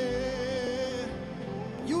 Yahweh.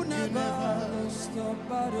 You never lost a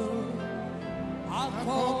battle.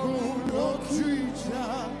 Akoko, no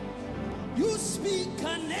creature. You speak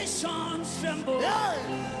and nations tremble. Yeah.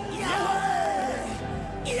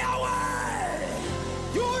 Yahweh, Yahweh.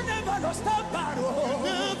 You never lost a battle.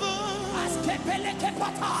 Never.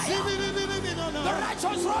 The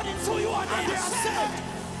righteous run into you and they are saved.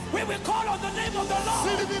 We will call on the name of the Lord,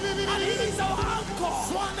 and He is our anchor.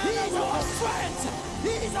 He is our strength.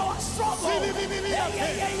 He is our struggle.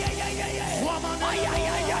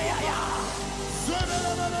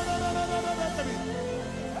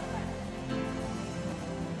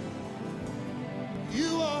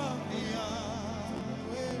 You are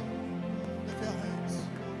Yahweh. Lift your hands.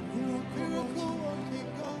 Miracle working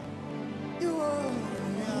God. You are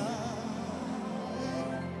Yahweh.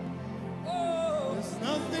 Oh, There's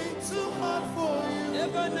nothing too hard for you.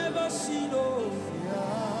 never, never see no.